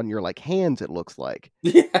around on your like hands. It looks like.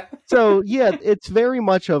 Yeah, So yeah, it's very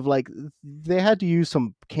much of like they had to use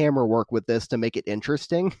some camera work with this to make it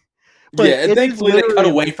interesting. But yeah. And it is thankfully they cut literally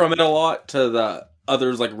away like- from it a lot to the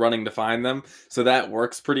others like running to find them, so that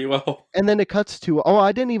works pretty well. And then it cuts to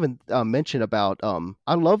I didn't even mention about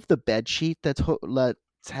I love the bed sheet that's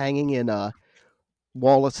hanging in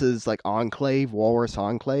Wallace's like Walrus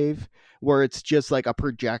Enclave, where it's just like a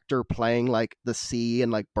projector playing like the sea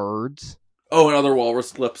and like birds. Oh, and other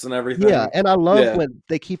walrus clips and everything. Yeah, and I love Yeah. when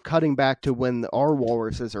they keep cutting back to when our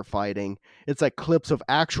walruses are fighting. It's like clips of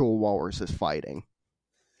actual walruses fighting.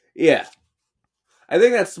 Yeah. I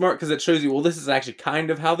think that's smart because it shows you, well, this is actually kind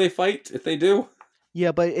of how they fight if they do.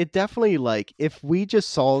 Yeah, but it definitely like if we just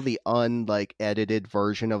saw the edited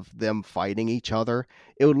version of them fighting each other,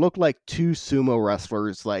 it would look like two sumo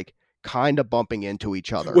wrestlers like kind of bumping into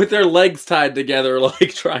each other. With their legs tied together,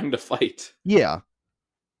 like trying to fight. Yeah.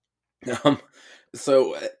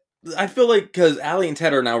 So I feel like because Allie and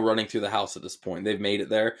Ted are now running through the house at this point, they've made it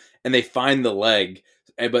there and they find the leg,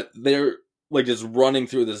 but they're like just running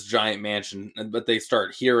through this giant mansion, but they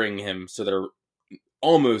start hearing him, so they're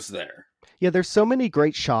almost there. Yeah, there's so many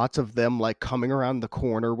great shots of them like coming around the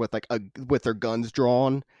corner with like with their guns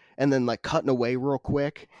drawn and then like cutting away real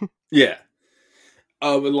quick. Yeah.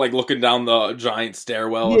 And, like looking down the giant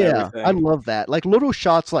stairwell and Yeah, everything. I love that. Like little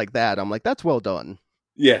shots like that. I'm like, that's well done.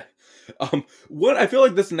 Yeah. What I feel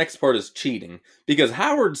like this next part is cheating because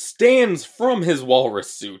Howard stands from his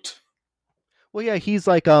walrus suit. Well, yeah, he's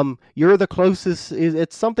like, you're the closest.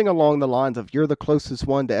 It's something along the lines of you're the closest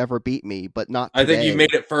one to ever beat me, but not I think you today.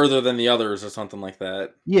 made it further than the others or something like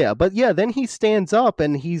that. Yeah, but yeah, then he stands up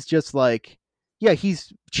and he's just like, yeah,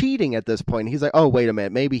 he's cheating at this point. He's like, oh, wait a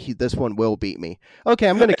minute, maybe this one will beat me. Okay,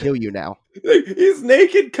 I'm gonna kill you now. He's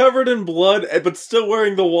naked, covered in blood, but still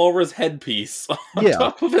wearing the walrus headpiece on Yeah,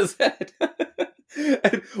 top of his head.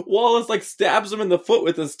 And Wallace like stabs him in the foot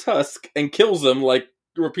with his tusk and kills him, like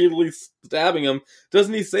repeatedly stabbing him.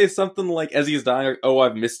 Doesn't he say something like, as he's dying, like, "Oh,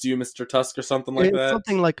 I've missed you, Mr. Tusk," or something like it's that?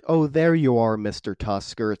 something like, oh, there you are, Mister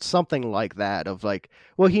Tusker. It's something like that. Of like,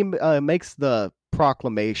 well, he makes the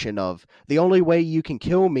proclamation of the only way you can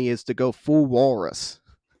kill me is to go full walrus.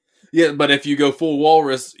 Yeah, but if you go full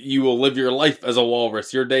walrus, you will live your life as a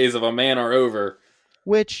walrus. Your days of a man are over.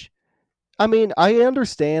 Which, I mean, I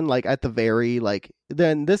understand. Like at the very like,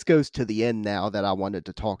 then this goes to the end now that I wanted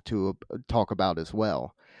to talk about as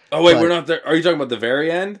well. Oh wait, we're But not there. Are you talking about the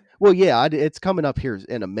very end? well, yeah, it's coming up here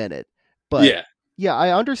in a minute. But Yeah. yeah,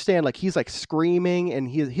 I understand. Like he's like screaming, and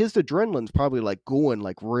his adrenaline's probably like going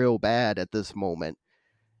like real bad at this moment.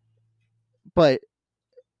 But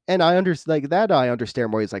and I understand like that. I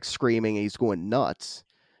understand where he's like screaming and he's going nuts.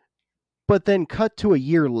 But then cut to a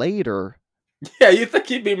year later. Yeah, you think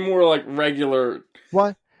he'd be more like regular.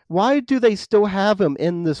 Why? Why do they still have him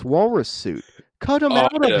in this walrus suit? Cut him Oh,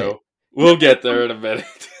 out I of it. know. We'll get there in a minute.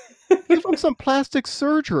 Give him some plastic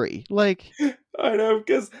surgery. Like, I know,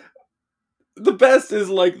 because the best is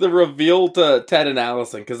like the reveal to Ted and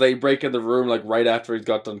Allison, because they break in the room like right after he's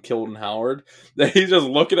got done killing Howard. That he's just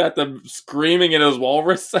looking at them screaming in his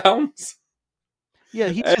walrus sounds. yeah,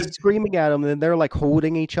 he's just And, screaming at him, and then they're like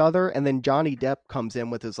holding each other, and then Johnny Depp comes in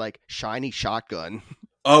with his like shiny shotgun.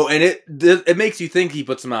 oh, and it makes you think he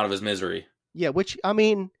puts him out of his misery. Yeah, which I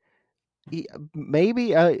mean,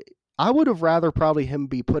 maybe I would have rather probably him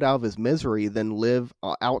be put out of his misery than live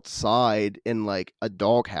outside in like a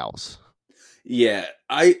doghouse. Yeah,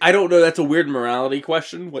 I don't know. That's a weird morality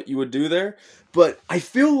question, what you would do there. But I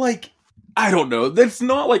feel like, I don't know. That's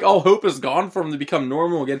not like all hope is gone for him to become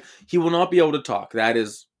normal again. He will not be able to talk. That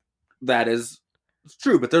is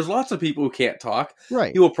true. But there's lots of people who can't talk.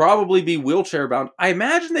 Right. He will probably be wheelchair bound. I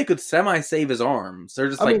imagine they could semi-save his arms. They're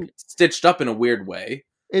just I like mean, stitched up in a weird way.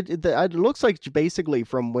 it looks like basically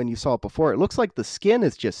from when you saw it before, it looks like the skin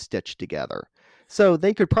is just stitched together. So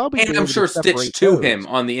they could probably be And I'm able to sure stitched separate to those. him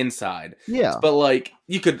on the inside. Yeah. But like,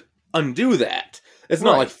 you could undo that. It's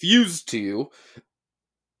not Right. like fused to you.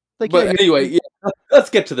 Like yeah, But anyway, yeah, let's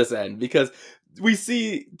get to this end, because we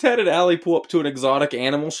see Ted and Allie pull up to an exotic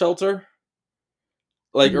animal shelter,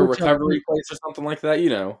 like a which recovery place or something like that. You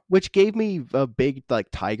know. which gave me a big like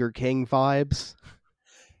Tiger King vibes.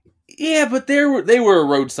 Yeah, but they were a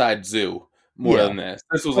roadside zoo more Yeah. than this.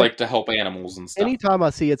 This was But like to help animals and stuff. anytime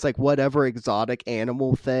I see it's like whatever exotic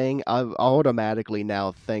animal thing, I automatically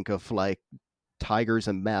now think of like tigers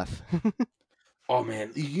and meth. Oh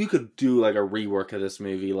man, you could do like a rework of this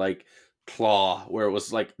movie, like Claw, where it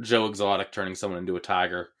was like Joe Exotic turning someone into a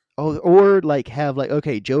tiger. Oh, or like have like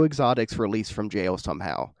okay, Joe Exotic's released from jail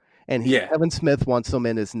somehow, and Yeah. Kevin Smith wants him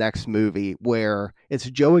in his next movie where it's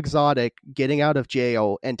Joe Exotic getting out of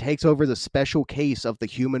jail and takes over the special case of the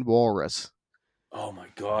human walrus. Oh my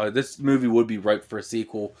god, this movie would be ripe for a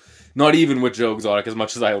sequel. Not even with Joe Exotic, as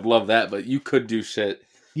much as I would love that, but you could do shit.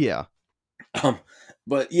 Yeah, Um,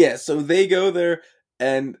 but yeah, so they go there,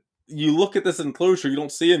 and you look at this enclosure, you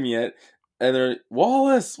don't see him yet, and they're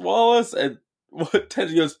Wallace, Wallace, and what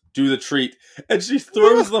Ted goes, do the treat, and she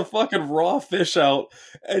throws the fucking raw fish out,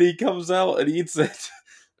 and he comes out and eats it,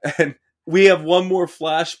 and we have one more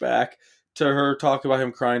flashback to her talk about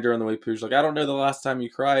him crying during the way poo. She's like, I don't know the last time you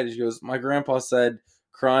cried. And she goes, my grandpa said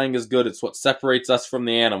crying is good. It's what separates us from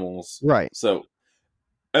the animals. right. So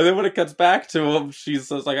and then when it cuts back to him, she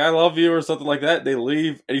says like, I love you or something like that. They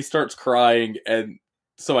leave and he starts crying, and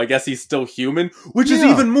so I guess he's still human, which is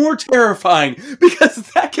Yeah. even more terrifying because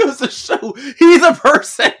that goes to show he's a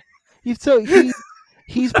person. So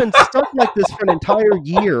he's been stuck like this for an entire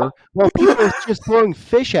year while people are just throwing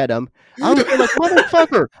fish at him. I was like,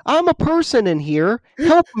 motherfucker, I'm a person in here.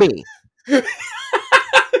 Help me. Take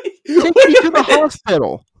me to the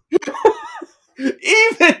hospital.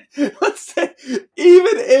 Even let's say,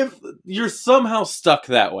 even if you're somehow stuck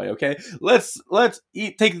that way, okay, let's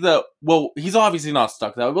take the, well, he's obviously not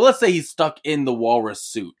stuck that way, but let's say he's stuck in the walrus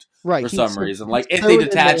suit Right. for some reason, like if they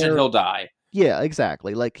detach it, he'll die. Yeah,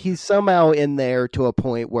 exactly. Like he's somehow in there to a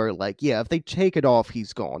point where, like, yeah, if they take it off,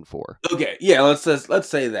 he's gone for. Okay, yeah, let's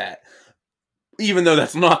say that, even though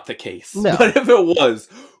that's not the case. No. But if it was,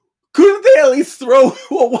 couldn't they at least throw?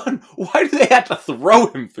 Well, one, why do they have to throw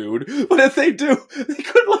him food? But if they do, they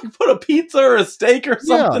could like put a pizza or a steak or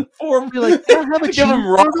Yeah. something for him. Be like, can I have a Give him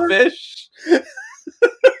raw cheeseburger? fish.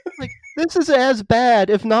 Like, this is as bad,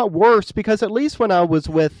 if not worse, because at least when I was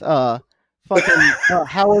with fucking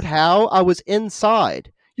Howard Howe, I was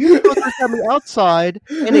inside. You supposed to have me outside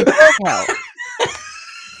in a doghouse,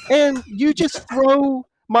 and you just throw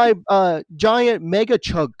my giant mega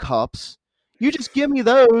chug cups. You just give me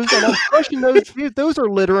those, and I'm crushing those. Dude, those are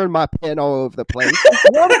littering my pen all over the place. This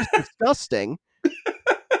water's disgusting.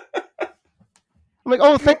 I'm like,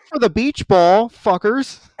 oh, thanks for the beach ball,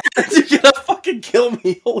 fuckers. You're gonna fucking kill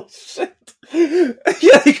me. Holy shit.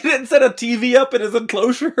 Yeah, he couldn't set a TV up in his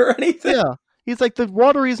enclosure or anything. Yeah. He's like, the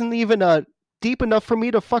water isn't even deep enough for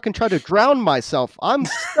me to fucking try to drown myself. I'm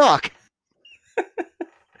stuck.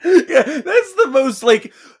 Yeah, that's the most,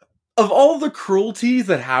 like, of all the cruelties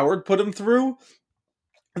that Howard put him through,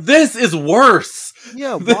 this is worse.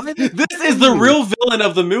 Yeah, why This is the real villain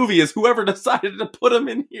of the movie, is whoever decided to put him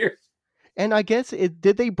in here. And I guess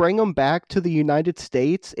did they bring him back to the United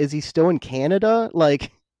States? Is he still in Canada?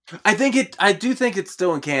 Like, I do think it's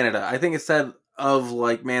still in Canada. I think it said of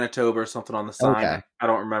like Manitoba or something on the sign. Okay. I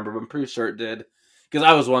don't remember, but I'm pretty sure it did. Because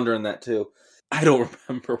I was wondering that too. I don't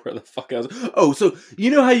remember where the fuck I was. Oh, so you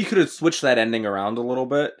know how you could have switched that ending around a little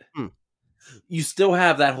bit? You still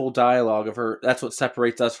have that whole dialogue of her, that's what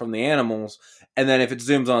separates us from the animals. And then if it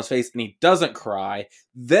zooms on his face and he doesn't cry,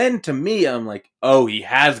 then to me, I'm like, oh, he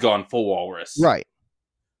has gone full walrus. right.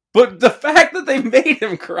 But the fact that they made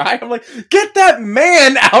him cry, I'm like, get that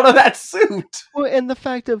man out of that suit. Well, and the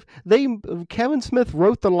fact of Kevin Smith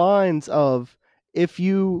wrote the lines of, if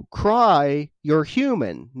you cry, you're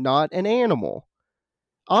human, not an animal.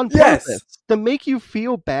 On purpose. Yes. To make you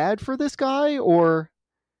feel bad for this guy, or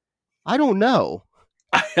I don't know.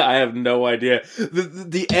 I have no idea.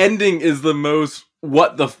 The ending is the most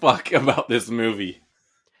what the fuck about this movie.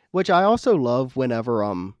 Which I also love whenever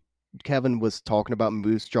Kevin was talking about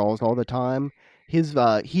Moose Jaws all the time.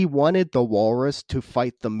 He wanted the walrus to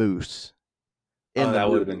fight the moose. That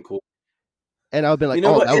would have been cool. And I would have been like,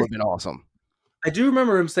 that would have been awesome. I do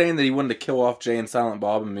remember him saying that he wanted to kill off Jay and Silent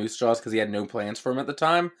Bob and Moose Jaws because he had no plans for him at the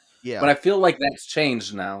time. Yeah. But I feel like that's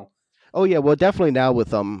changed now. Oh yeah, well definitely now with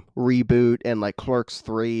Reboot and like Clerks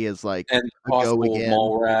 3 is like And possible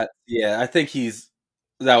Mallrat. Yeah, I think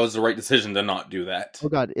that was the right decision to not do that. Oh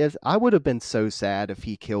god, I would have been so sad if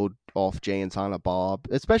he killed off Jay and Silent Bob,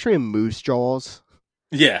 especially in Moose Jaws.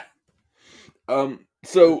 Yeah.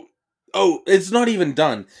 It's not even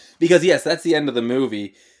done. Because yes, that's the end of the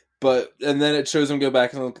movie. And then it shows him go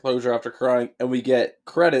back into the enclosure after crying, and we get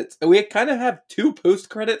credits. And we kind of have two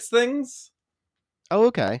post-credits things. Oh,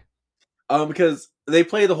 okay. Because they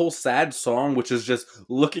play the whole sad song, which is just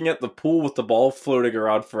looking at the pool with the ball floating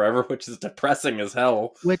around forever, which is depressing as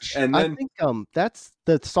hell. And then, I think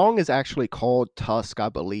the song is actually called Tusk, I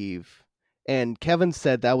believe. And Kevin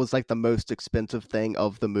said that was like the most expensive thing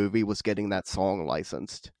of the movie was getting that song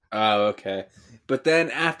licensed. Oh, okay. But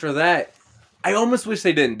then after that, I almost wish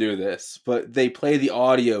they didn't do this, but they play the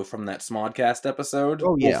audio from that Smodcast episode.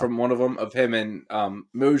 Oh, yeah. From one of them, of him and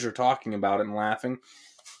Mosier talking about it and laughing.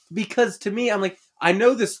 Because to me, I'm like, I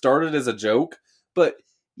know this started as a joke, but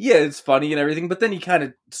yeah, it's funny and everything, but then you kind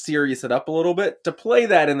of serious it up a little bit. To play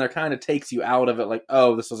that in there kind of takes you out of it, like,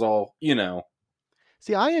 oh, this is all,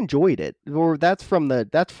 See, I enjoyed it. Or that's from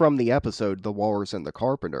the episode, The Walrus and the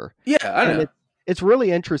Carpenter. Yeah, I know. It's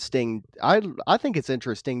really interesting. I think it's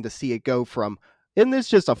interesting to see it go from, and this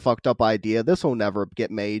is just a fucked up idea, this will never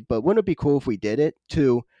get made, but wouldn't it be cool if we did it,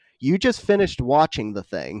 to, you just finished watching the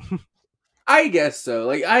thing. I guess so.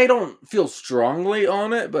 Like, I don't feel strongly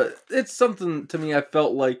on it, but it's something to me I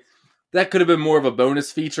felt like that could have been more of a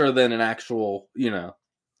bonus feature than an actual,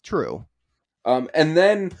 True. And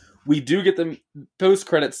then we do get the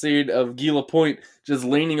post-credit scene of Guy Lapointe just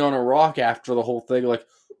leaning on a rock after the whole thing, like,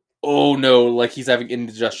 oh no, like he's having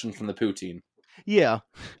indigestion from the poutine. Yeah.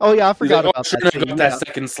 Oh yeah, I forgot about that. I got that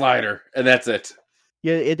second slider, and that's it.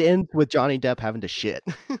 Yeah, it ends with Johnny Depp having to shit.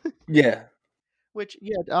 Yeah. Which,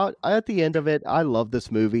 yeah, at the end of it, I love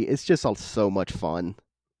this movie. It's just so much fun.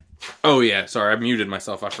 Oh yeah, sorry, I muted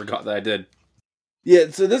myself. I forgot that I did.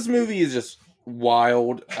 Yeah, so this movie is just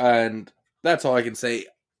wild, and that's all I can say.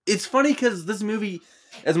 It's funny because this movie,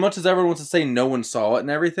 as much as everyone wants to say no one saw it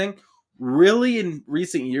and everything, really in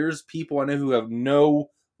recent years, people I know who have no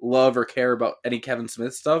love or care about any Kevin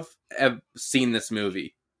Smith stuff have seen this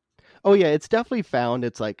movie. Oh yeah, it's definitely found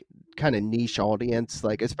its like kind of niche audience,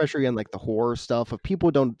 like especially in like the horror stuff of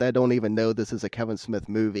people that don't even know this is a Kevin Smith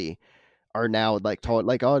movie. are now like taught,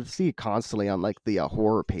 like I'll see it constantly on like the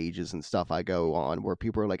horror pages and stuff I go on where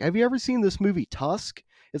people are like, "Have you ever seen this movie Tusk?"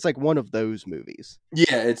 It's like one of those movies.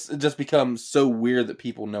 Yeah, it just becomes so weird that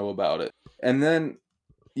people know about it. And then,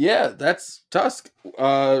 yeah, that's Tusk.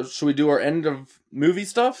 Should we do our end of movie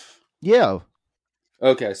stuff? Yeah.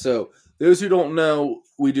 Okay, so those who don't know,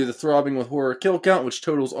 we do the Throbbing with Horror kill count, which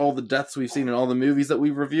totals all the deaths we've seen in all the movies that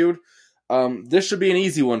we've reviewed. This should be an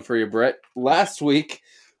easy one for you, Brett. Last week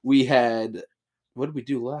we had, what did we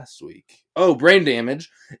do last week? Oh, Brain Damage,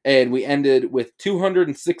 and we ended with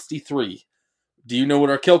 263. Do you know what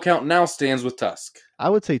our kill count now stands with Tusk? I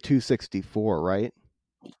would say 264, right?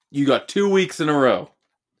 You got 2 weeks in a row.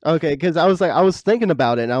 Okay, because I was thinking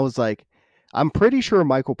about it, and I was like, I'm pretty sure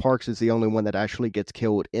Michael Parks is the only one that actually gets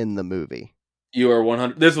killed in the movie. You are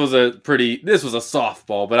 100. This was a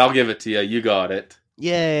softball, but I'll give it to you. You got it.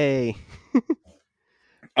 Yay!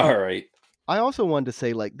 All right. I also wanted to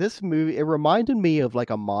say, like, this movie, it reminded me of like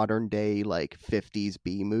a modern day, like 50s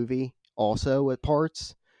B movie, also at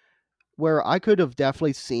parts, where I could have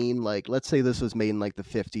definitely seen, like, let's say this was made in like the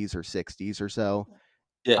 50s or 60s or so.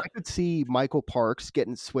 Yeah. I could see Michael Parks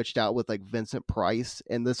getting switched out with like Vincent Price,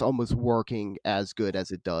 and this almost working as good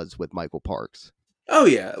as it does with Michael Parks. Oh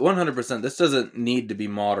yeah, 100%. This doesn't need to be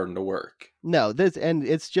modern to work. No, this, and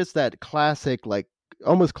it's just that classic, like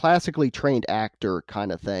almost classically trained actor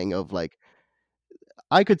kind of thing of like,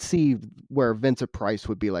 I could see where Vincent Price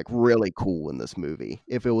would be like really cool in this movie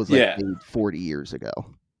if it was like Yeah. made 40 years ago.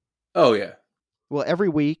 Oh yeah. Well, every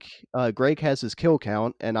week, Greg has his kill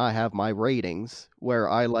count, and I have my ratings, where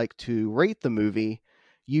I like to rate the movie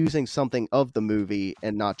using something of the movie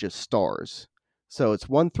and not just stars. So it's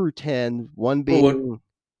 1 through 10, 1 being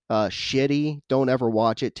shitty, don't ever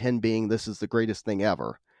watch it, 10 being this is the greatest thing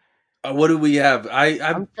ever. What do we have?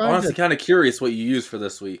 I'm trying honestly kind of curious what you use for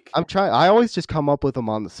this week. I always just come up with them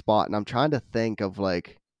on the spot, and I'm trying to think of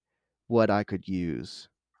like what I could use.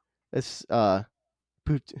 It's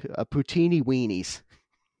Poutini weenies.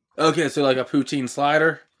 Okay, so like a poutine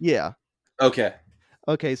slider. Yeah. Okay.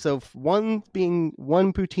 Okay, so one being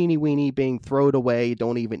one poutini weenie being throw it away,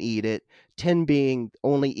 don't even eat it. 10 being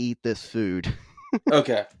only eat this food.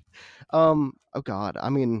 Okay. Oh god, I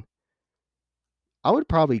mean, I would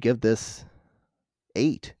probably give this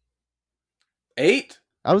 8. 8?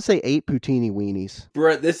 I would say 8 poutini weenies.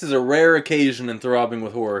 Brett, this is a rare occasion in Throbbing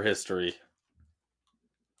with Horror history.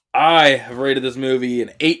 I have rated this movie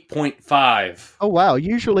an 8.5. Oh wow,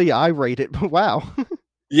 usually I rate it, but wow.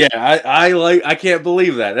 Yeah, I can't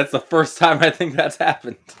believe that. That's the first time I think that's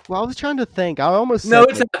happened. Well, I was trying to think. I almost No, said,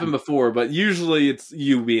 it's like, happened before, but usually it's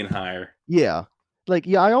you being higher. yeah. Like,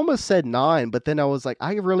 yeah, I almost said 9, but then I was like,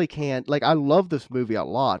 I really can't. Like, I love this movie a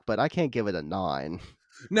lot, but I can't give it a 9.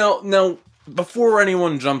 No, before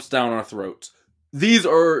anyone jumps down our throats, these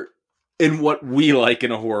are in what we like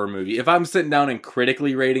in a horror movie. If I'm sitting down and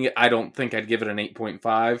critically rating it, I don't think I'd give it an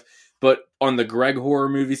 8.5. But on the Greg horror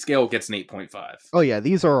movie scale, it gets an 8.5. Oh yeah,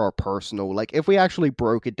 these are our personal. Like, if we actually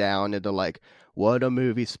broke it down into like what a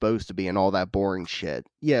movie's supposed to be and all that boring shit,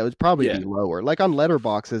 yeah, it would probably Yeah. be lower. Like on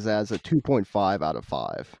Letterboxd as a 2.5 out of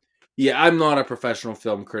 5. Yeah, I'm not a professional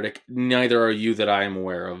film critic. Neither are you that I am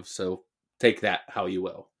aware of. So take that how you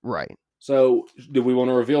will. Right. So, do we want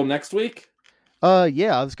to reveal next week?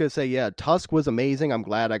 Yeah, I was gonna say, yeah, Tusk was amazing. I'm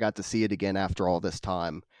glad I got to see it again after all this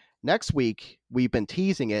time. Next week, we've been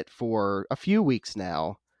teasing it for a few weeks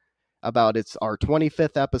now. About it's our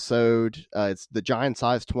 25th episode. It's the Giant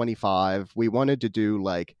Size 25. We wanted to do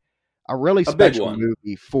like a really big special one.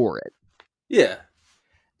 movie for it. Yeah.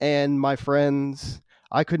 And my friends,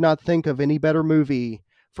 I could not think of any better movie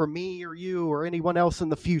for me or you or anyone else in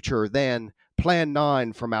the future than Plan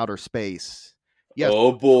 9 from Outer Space. Yes,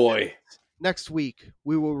 Oh boy. next week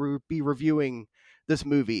we will be reviewing this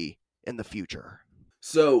movie in the future.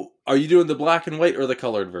 So, are you doing the black and white or the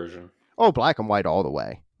colored version? Oh, black and white all the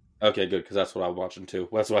way. Okay, good, because that's what I'm watching too.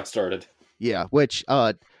 That's why I started. Yeah, which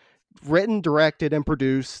written, directed, and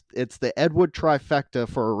produced. It's the Ed Wood trifecta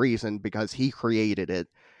for a reason because he created it.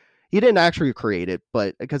 He didn't actually create it,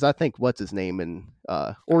 but because I think what's his name and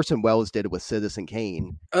Orson Welles did it with Citizen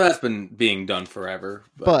Kane. That's been being done forever,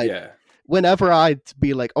 But yeah. Whenever I'd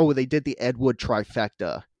be like, oh, they did the Ed Wood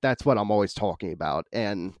trifecta, that's what I'm always talking about,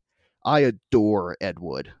 and I adore Ed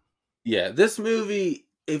Wood. Yeah, this movie,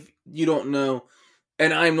 if you don't know,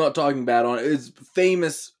 and I'm not talking bad on it, is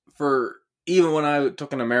famous for, even when I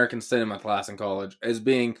took an American cinema class in college, as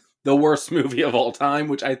being the worst movie of all time,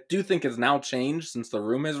 which I do think has now changed since The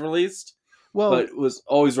Room is released, Well, but was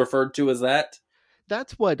always referred to as that.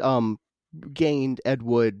 that's what gained Ed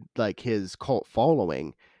Wood like his cult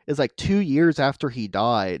following. Is like 2 years after he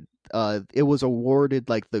died, it was awarded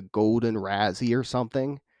like the Golden Razzie or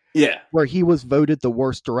something, Yeah. where he was voted the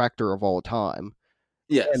worst director of all time.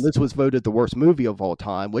 And Yes. this was voted the worst movie of all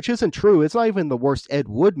time, which isn't true. It's not even the worst Ed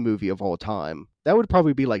Wood movie of all time. That would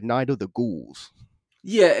probably be like Night of the Ghouls.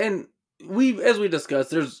 Yeah, and as we discussed,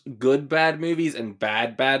 there's good bad movies and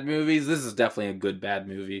bad movies. This is definitely a good bad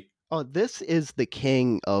movie. Oh, this is the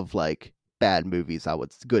king of like bad movies.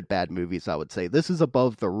 Good bad movies. I would say this is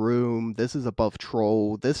above The Room. This is above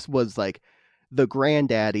Troll. This was like the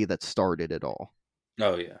granddaddy that started it all.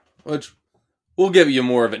 Oh yeah, which we'll give you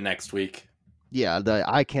more of it next week. Yeah,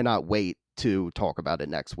 I cannot wait to talk about it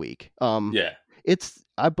next week. Yeah.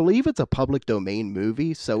 I believe it's a public domain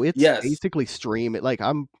movie, so it's Yes. basically stream it.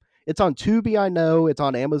 It's on Tubi, I know. It's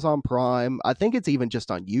on Amazon Prime. I think it's even just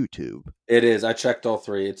on YouTube. It is. I checked all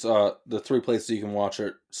three. It's the three places you can watch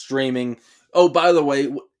it streaming. Oh, by the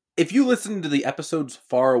way, if you listen to the episodes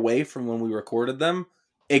far away from when we recorded them,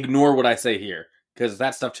 ignore what I say here because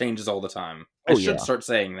that stuff changes all the time. I should start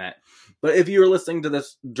saying that. But if you're listening to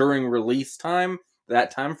this during release time,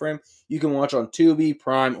 that time frame, you can watch on Tubi,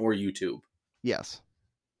 Prime, or YouTube. Yes.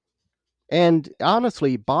 And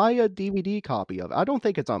honestly, buy a DVD copy of it. I don't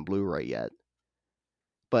think it's on Blu-ray yet.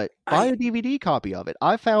 But buy a DVD copy of it.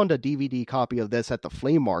 I found a DVD copy of this at the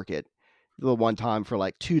flea market the one time for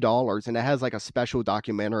like $2, and it has like a special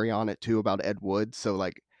documentary on it too about Ed Wood. So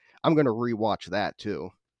like I'm gonna rewatch that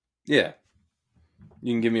too. Yeah.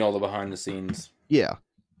 You can give me all the behind the scenes. Yeah.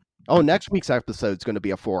 Oh, next week's episode is going to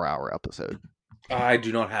be a 4-hour episode. I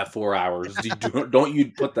do not have 4 hours. Don't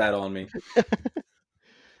you put that on me.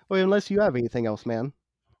 Well, unless you have anything else, man.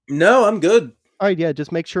 No, I'm good. All right, yeah,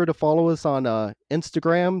 just make sure to follow us on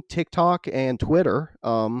Instagram, TikTok, and Twitter.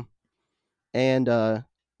 And I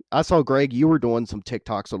saw, Greg, you were doing some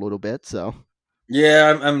TikToks a little bit, so.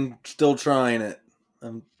 Yeah, I'm still trying it.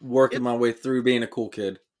 I'm working my way through being a cool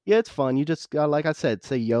kid. Yeah, it's fun. You just, like I said,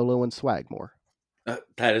 say YOLO and swag more.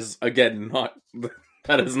 That is, again,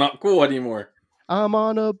 that is not cool anymore. I'm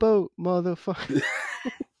on a boat, motherfucker.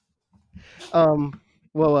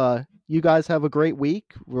 Well, you guys have a great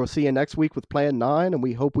week. We'll see you next week with Plan 9, and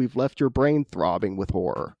we hope we've left your brain throbbing with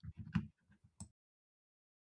horror.